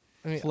like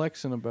I mean,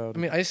 flexing about it.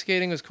 I mean, ice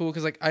skating was cool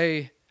because like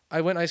I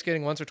went ice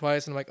skating once or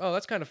twice and I'm like, oh,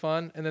 that's kind of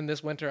fun. And then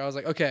this winter I was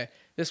like, okay,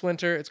 this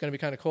winter it's gonna be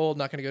kind of cold.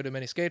 Not gonna go to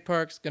many skate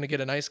parks. Gonna get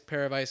a nice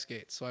pair of ice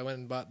skates. So I went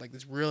and bought like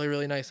this really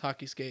really nice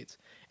hockey skates.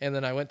 And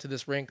then I went to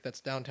this rink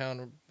that's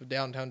downtown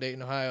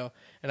Dayton, Ohio,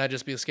 and I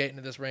just be skating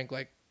at this rink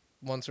like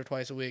once or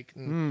twice a week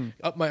and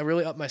up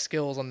my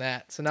skills on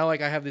that. So now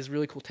like I have these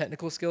really cool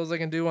technical skills I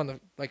can do on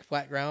the like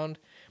flat ground.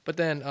 But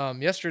then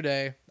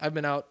yesterday I've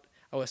been out.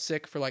 I was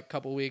sick for like a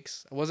couple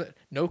weeks.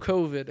 No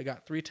COVID. I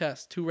got 3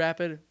 tests, 2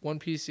 rapid, 1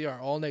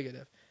 PCR, all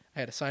negative. I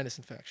had a sinus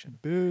infection.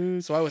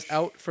 Bitch. So I was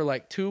out for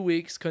like 2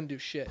 weeks, couldn't do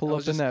shit. Pull I up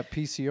was in just, that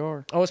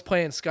PCR. I was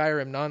playing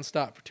Skyrim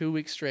nonstop for 2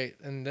 weeks straight,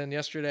 and then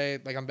yesterday,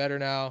 like I'm better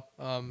now.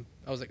 I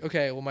was like,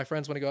 okay, well my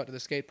friends want to go out to the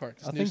skate park.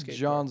 This I new think skate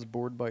John's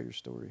bored by your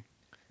story.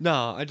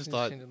 No, I just Just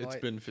thought change the it's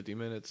light. been 50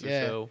 minutes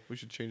Yeah. or so. We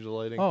should change the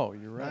lighting. Oh,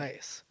 you're park. right.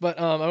 Nice. But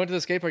I went to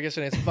the skate park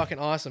yesterday. It's fucking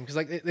awesome because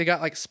like they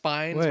got like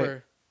spines Wait.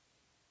 where.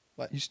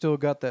 You still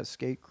got that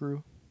skate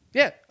crew?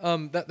 Yeah,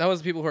 that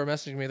was the people who were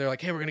messaging me. They're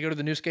like, "Hey, we're gonna go to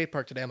the new skate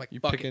park today." I'm like, You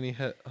 "Fuck pick it, any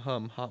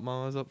hot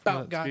mamas up from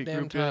about that skate goddamn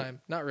group yet?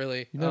 time." Not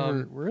really. You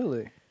never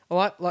really. A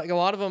lot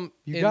of them.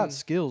 You got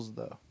skills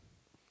though.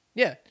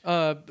 Yeah.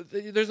 But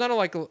there's not a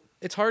like.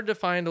 It's hard to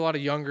find a lot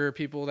of younger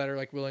people that are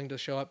like willing to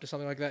show up to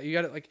something like that. You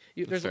got to like.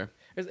 That's fair.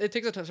 It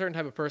takes a certain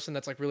type of person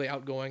that's like really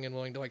outgoing and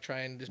willing to like try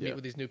and just Yeah. meet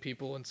with these new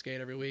people and skate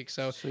every week.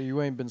 So So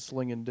you ain't been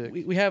slinging dick.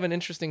 we have an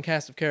interesting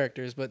cast of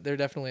characters, but they're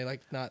definitely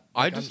like not.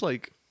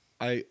 Like,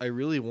 I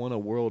really want a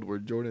world where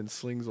Jordan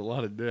slings a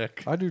lot of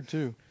dick. I do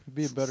too. It'd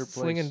be a better place.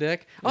 slinging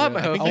dick. I'll have my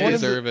Yeah. hope. I think I you want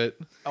him to- deserve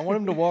it. I want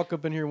him to walk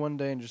up in here one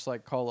day and just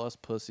like call us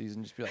pussies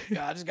and just be like,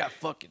 "Yeah, I just got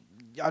fucking.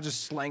 I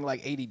just slang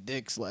like 80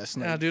 dicks last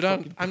night." Nah, dude,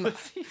 I'm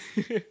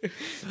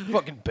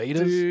fucking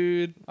betas.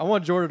 dude. I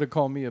want Jordan to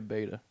call me a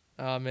beta.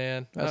 Oh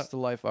man, That's the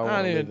life I I want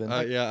don't to even-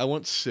 live in. Yeah, I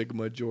want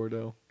Sigma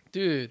Jordo.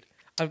 dude.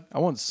 I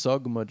want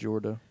Sugma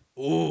Jordan.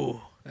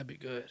 Ooh, that'd be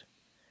good.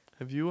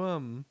 Have you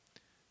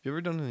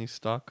ever done any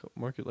stock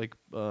market like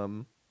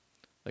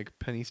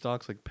penny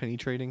stocks, like penny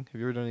trading? Have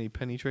you ever done any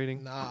penny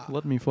trading? Nah.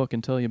 Let me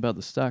fucking tell you about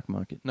the stock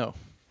market. No,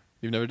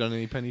 You've never done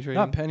any penny trading?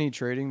 not penny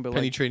trading, but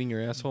penny like trading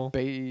your asshole?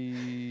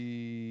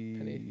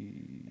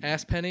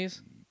 Ass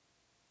pennies.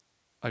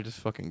 I just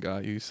fucking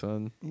got you,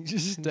 son. You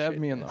just stabbed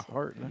me in the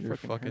heart. That You're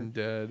freaking fucking hurt.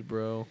 dead,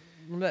 bro.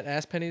 Remember that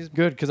ass pennies?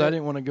 Good, because I bit?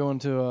 didn't want to go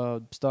into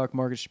a stock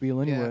market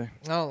spiel anyway.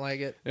 Yeah, I don't like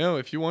it. No,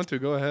 if you want to,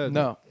 go ahead.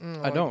 No,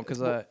 Mm, I don't, it's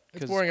because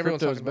it's boring.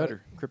 Everyone's crypto's talking about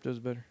better. Crypto's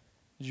better.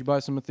 Did you buy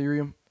some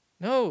Ethereum?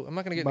 No, I'm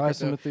not gonna get Buy into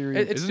some crypto. Ethereum.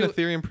 It's Isn't too,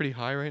 Ethereum pretty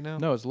high right now?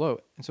 No, it's low,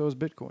 and so is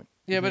Bitcoin.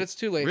 yeah, but it's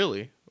too late.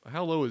 Really?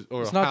 How low is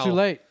or It's not how, too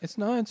late. It's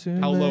not too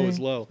late. How low is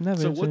low?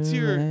 Never So what's too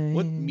your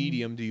what late.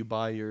 medium do you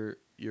buy your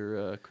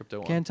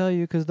crypto on? Can't tell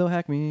you because they'll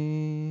hack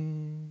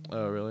me.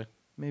 Oh, really?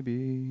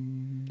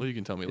 Maybe. Well, you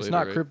can tell me It's later.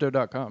 not right?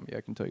 crypto.com. Yeah,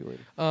 I can tell you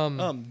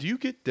later. Do you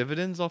get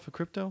dividends off of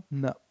crypto?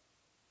 No.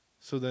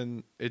 So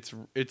then it's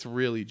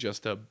really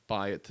just a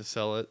buy it to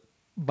sell it.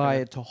 Buy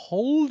Okay. it to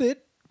hold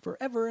it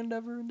forever and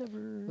ever and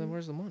ever. Then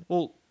where's the money?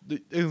 Well, I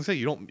was gonna say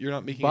you're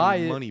not making Buy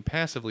any it. money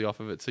passively off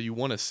of it, so you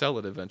want to sell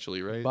it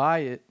eventually, right? Buy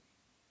it.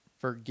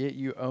 Forget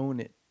you own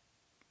it.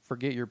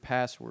 Forget your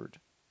password.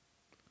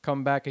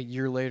 Come back a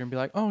year later and be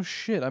like, oh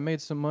shit, I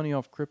made some money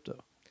off crypto.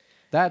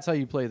 That's how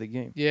you play the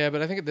game. Yeah,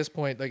 but I think at this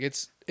point, like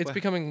it's Well-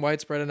 becoming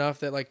widespread enough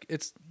that like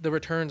the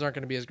returns aren't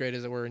going to be as great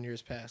as they were in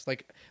years past.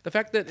 Like the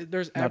fact that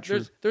there's Not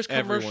true. there's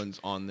commercials. Everyone's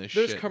on this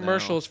There's shit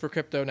commercials for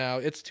crypto now.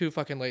 It's too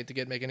fucking late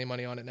to make any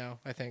money on it now.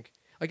 I think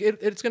like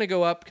it's gonna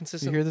go up You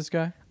consistently. hear this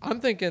guy? I'm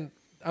thinking,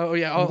 oh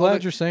yeah, I'm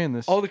glad you're saying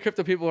this. all the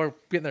crypto people are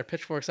getting their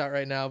pitchfocks out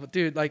right now. But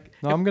dude, like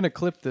No, I'm gonna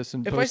clip this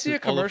and if I post see a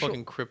it. All the commercial,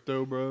 fucking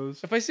crypto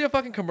bros. if I see a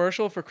fucking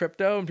commercial for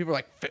crypto and people are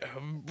like,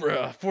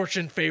 bruh,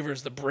 fortune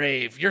favors the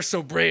brave. You're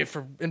so brave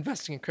for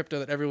investing in crypto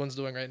that everyone's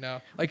doing right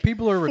now. Like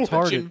People are retarded.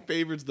 Fortune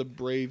favors the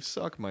brave.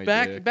 Suck my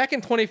dick. back in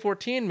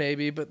 2014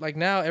 maybe, but like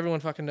now everyone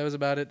fucking knows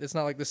about it. It's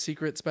not like the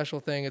secret special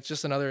thing. It's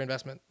just another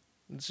investment.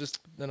 It's just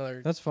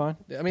another. That's fine.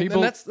 I mean,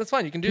 people, and that's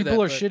fine. You can do that.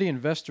 people are but- shitty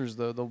investors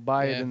though. They'll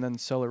buy it Yeah. and then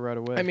sell it right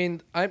away. I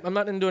mean, I'm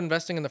not into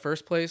investing in the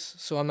first place,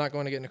 so I'm not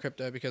going to get into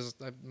crypto because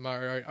I'm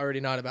already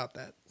not about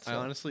that. So.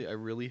 I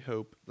really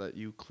hope that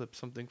you clip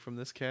something from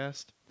this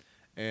cast,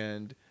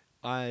 and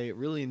I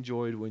really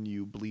enjoyed when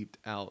you bleeped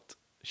out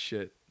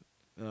shit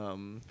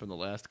from the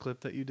last clip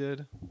that you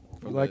did.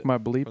 You like my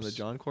bleeps? from the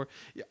John Core.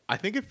 Yeah, I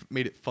think it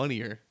made it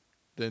funnier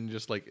than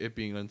just like it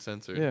being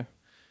uncensored. Yeah,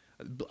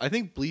 I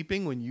think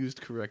bleeping when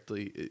used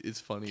correctly is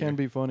funnier. can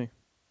be funny,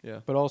 Yeah,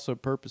 but also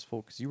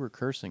purposeful because you were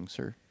cursing,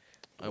 sir.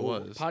 I Ooh,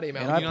 was. potty And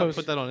mouth. Can I you not post-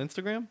 put that on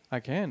Instagram? I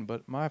can,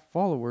 but my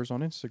followers on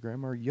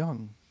Instagram are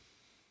young,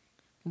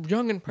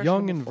 Young and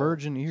young and impressionable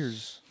virgin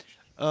ears.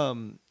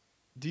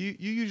 Do you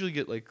usually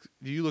get like?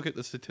 Do you look at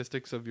the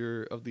statistics of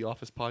the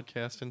Office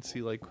podcast and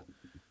see like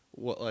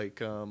what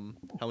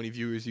how many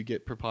viewers you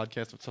get per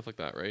podcast and stuff like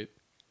that, right?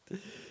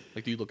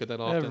 Like, do you look at that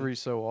often? Every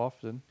so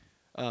often,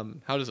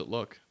 How does it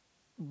look?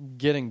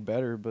 getting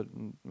better, but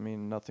I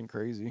mean nothing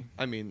crazy.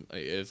 I mean,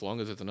 as long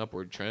as it's an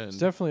upward trend. It's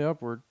definitely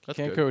upward. That's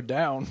Can't good. go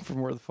down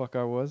from where the fuck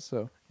I was.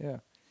 So yeah,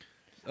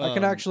 I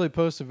can actually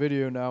post a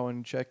video now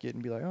and check it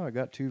and be like, oh, I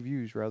got 2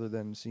 views rather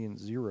than seeing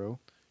 0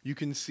 You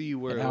can see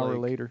where an hour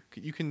like, later.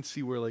 You can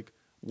see where like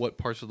what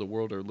parts of the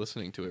world are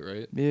listening to it,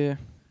 right? Yeah,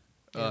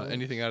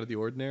 Anything out of the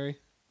ordinary?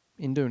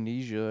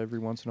 Indonesia every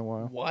once in a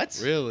while. What?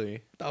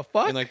 Really? The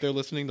fuck? And like they're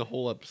listening to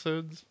whole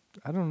episodes?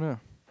 I don't know,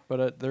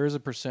 but there is a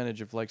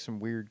percentage of like some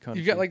weird country.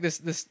 You've got like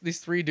these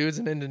 3 dudes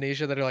in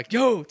Indonesia that are like,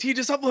 yo, T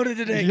just uploaded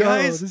today, Yo,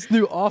 guys. this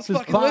new Office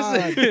fucking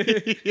pod.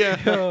 listen. Yeah.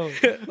 Yo.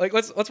 Like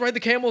let's ride the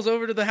camels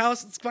over to the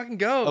house. Let's fucking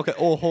go. Okay.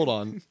 Oh, hold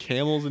on.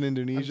 Camels in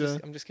Indonesia.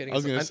 I'm just kidding. I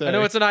was gonna I say.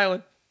 know it's an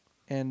island.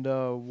 and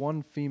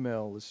one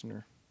female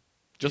listener.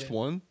 Just Yeah.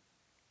 one?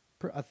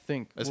 I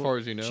think. As far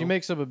as you know? She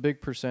makes up a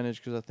big percentage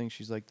because I think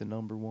she's like the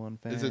 #1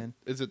 fan.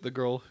 Is it the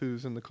girl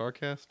who's in the car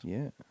cast?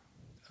 Yeah.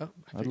 Oh,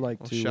 I'd like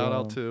Well, to shout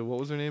out to what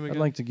was her name again? I'd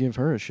like to give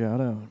her a shout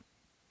out.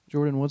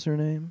 Jordan, what's her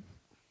name?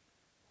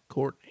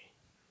 Courtney.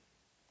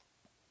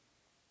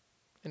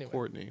 Anyway.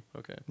 Courtney.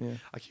 Okay. Yeah.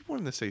 I keep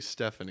wanting to say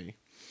Stephanie.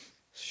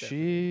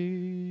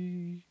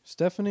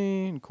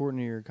 Stephanie and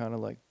Courtney are kind of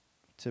like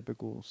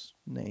typical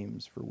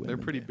names for women. They're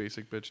pretty yeah.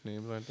 basic bitch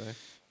names, aren't they?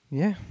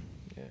 Yeah.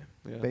 Yeah.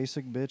 Yeah.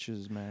 Basic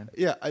bitches, man.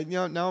 Yeah,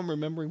 now I'm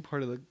remembering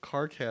part of the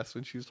car cast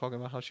when she was talking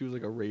about how she was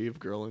like a rave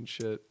girl and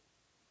shit.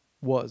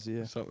 Was,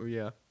 yeah. So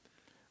yeah.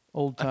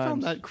 Old I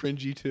found times. that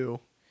cringy too.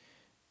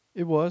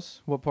 It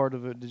was. What part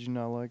of it did you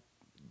not like?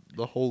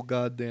 The whole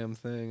goddamn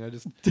thing. I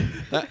just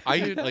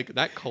like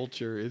that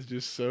culture is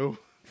just so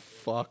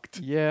fucked.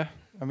 Yeah.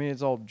 I mean,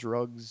 it's all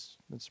drugs.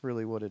 That's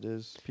really what it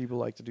is. People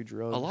like to do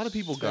drugs. A lot of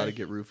people got to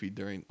get roofied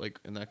during like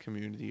in that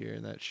community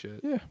and that shit.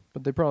 Yeah,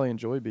 but they probably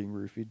enjoy being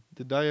roofied.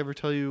 Did I ever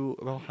tell you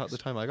about how the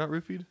time I got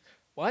roofied?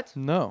 What?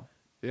 No.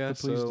 Yeah, But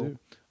please so do.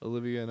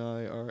 Olivia and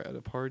I are at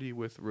a party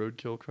with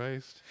Roadkill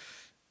Christ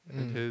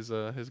and his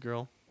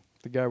girl.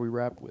 The guy we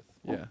rap with.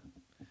 Yeah.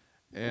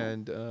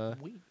 And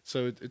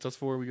so it's us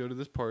four. We go to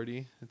this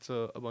party. It's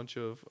a bunch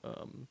of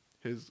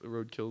his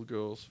Roadkill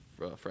girls'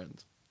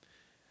 friends.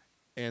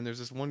 And there's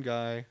this one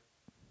guy.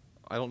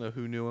 I don't know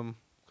who knew him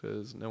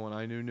because no one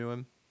I knew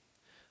him.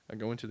 I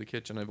go into the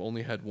kitchen. I've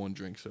only had one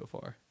drink so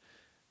far.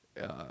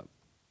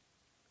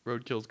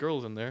 Roadkill's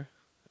girl's in there.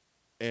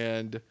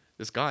 And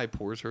this guy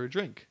pours her a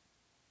drink.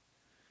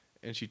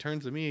 And she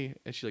turns to me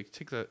and she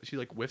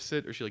whiffs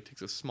it or she like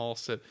takes a small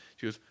sip.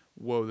 She goes,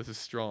 "Whoa, this is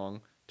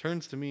strong."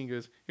 Turns to me and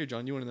goes, "Here,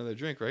 John, you want another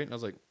drink, right?" And I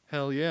was like,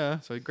 "Hell yeah."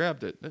 So I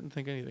grabbed it. Didn't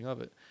think anything of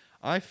it.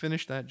 I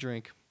finished that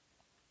drink.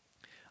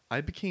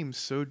 I became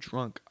so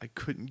drunk I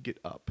couldn't get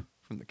up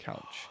from the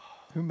couch.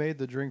 Who made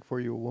the drink for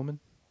you? A woman?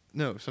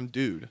 No, some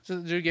dude. So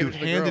the dude gave Who it to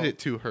the handed girl. it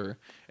to her,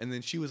 and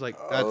then she was like,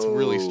 "That's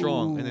really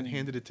strong," and then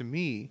handed it to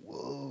me.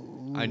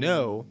 Whoa. I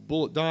know,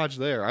 bullet dodge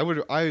there.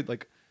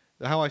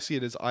 How I see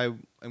it is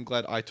I'm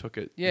glad I took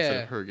it instead Yeah,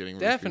 of her getting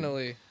roofied.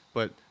 definitely.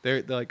 But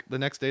they're like the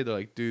next day they're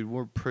like, "Dude,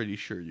 we're pretty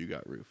sure you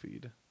got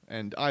roofied,"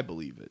 and I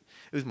believe it.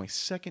 It was my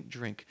second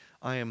drink.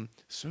 I am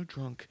so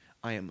drunk.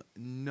 I am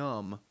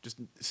numb, just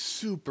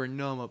super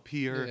numb up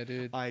here. Yeah,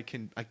 dude. I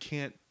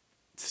can't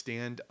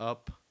stand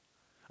up.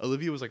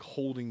 Olivia was like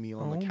holding me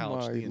on the Oh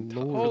couch my the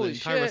entire Lord.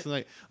 rest of the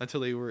night until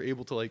they were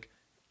able to like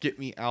get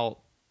me out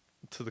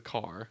to the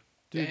car.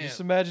 Dude, Damn. just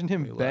imagine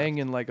him We left.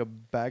 banging like a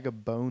bag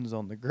of bones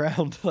on the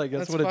ground. Like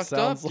that's That's what it fucked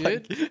up, sounds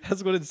like.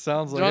 That's what it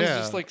sounds like. John's Yeah,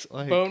 just like,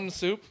 like- bone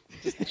soup,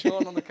 just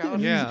chilling on the couch.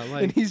 Yeah, and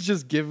like he's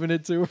just giving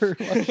it to her.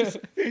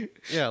 Like,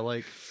 yeah,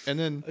 like and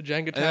then A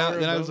Jenga and tower.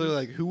 then I of was bones.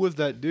 like, "Who was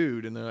that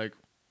dude?" And they're like,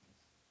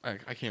 I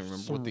can't remember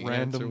Some what the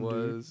random answer dude.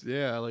 was.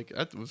 Yeah, like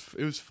it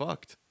was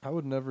fucked. I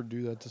would never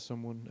do that to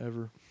someone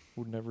ever.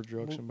 Would never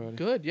drug Well, somebody.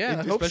 Good, yeah, I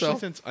And hope especially so.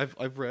 since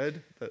I've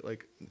read that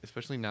like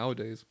especially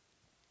nowadays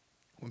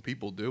when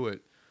people do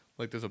it,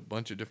 like there's a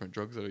bunch of different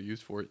drugs that are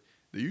used for it.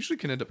 They usually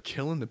can end up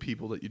killing the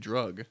people that you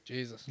drug.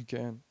 Jesus. You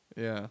can.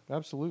 Yeah,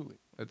 Absolutely.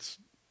 it's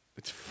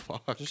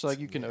fucked. Just like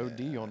you can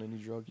OD on any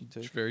drug you It's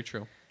take. very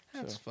true.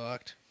 That's So.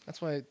 fucked.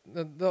 That's why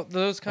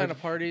those kind of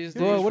parties.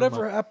 Well, dude,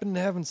 whatever happened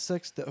to having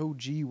sex the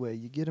OG way?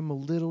 You get him a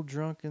little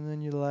drunk and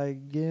then you're like,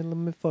 yeah, let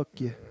me fuck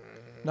you.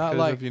 Not Because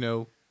like,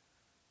 of,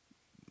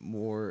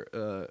 more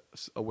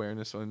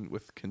awareness on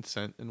with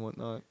consent and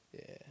whatnot.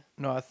 Yeah.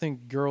 no, I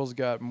think girls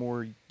got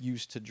more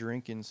used to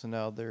drinking, so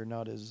now they're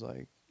not as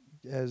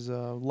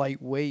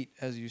lightweight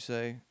as you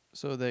say,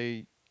 so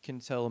they can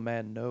tell a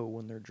man no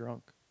when they're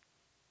drunk.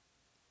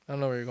 I don't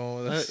know where you're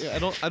going with this. Yeah,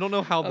 I don't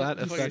know how I that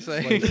don't know what you're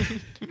affects saying.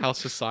 like, how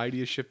society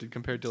has shifted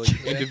compared to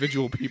like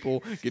individual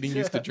people getting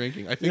used to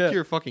drinking. I think Yeah.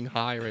 you're fucking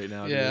high right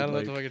now. Yeah, dude. I don't know like,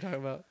 what the fuck you're talking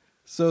about.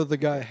 So the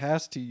guy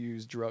has to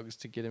use drugs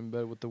to get in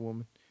bed with the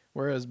woman,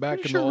 whereas back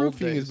pretty in sure the old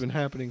roofing days, has been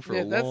happening for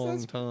Yeah, a that's-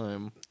 long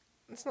time.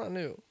 It's not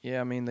new. yeah,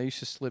 I mean they used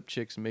to slip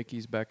chicks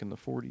Mickeys back in the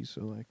 40s,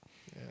 so like,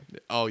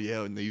 Oh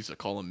yeah, and they used to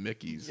call them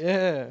Mickeys.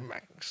 yeah,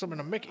 Slipping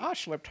a Mickey. I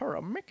slipped her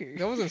a Mickey.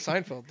 That wasn't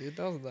Seinfeld, dude.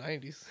 That was in the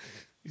 90s.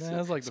 Nah, that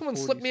was like Someone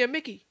the 40s. slipped me a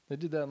Mickey. They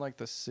did that in like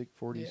the sick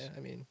 40s. Yeah, I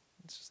mean,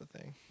 it's just a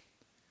thing.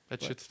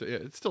 That shit's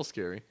it's still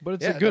scary. But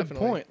it's Yeah, a good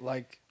definitely. point.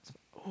 Like,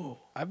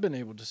 I've been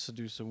able to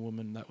seduce a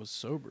woman that was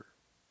sober.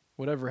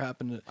 Whatever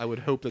happened to I would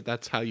hope that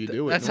that's how you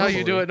do it. That's how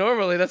you do it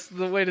normally. That's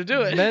the way to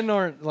do it. men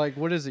aren't like,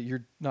 what is it?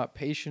 You're not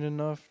patient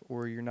enough,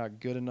 or you're not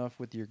good enough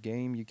with your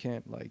game. You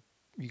can't like,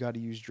 you got to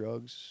use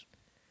drugs.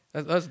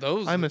 That's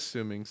those. I'm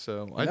assuming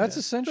so. And that's feel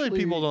essentially like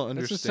people don't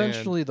That's understand.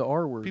 essentially the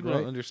R word, People right?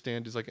 don't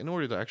understand is like in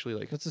order to actually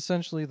like. That's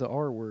essentially the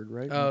R word,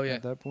 right? Oh, At yeah.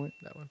 that point,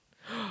 that one.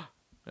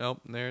 Oh,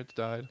 there it's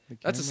died. the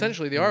That's camera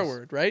essentially the R is-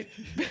 word, right?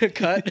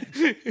 Cut.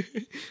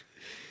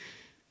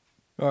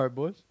 All right,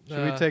 boys.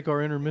 Should we take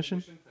our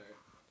intermission?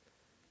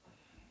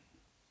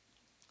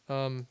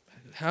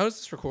 How is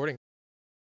this recording?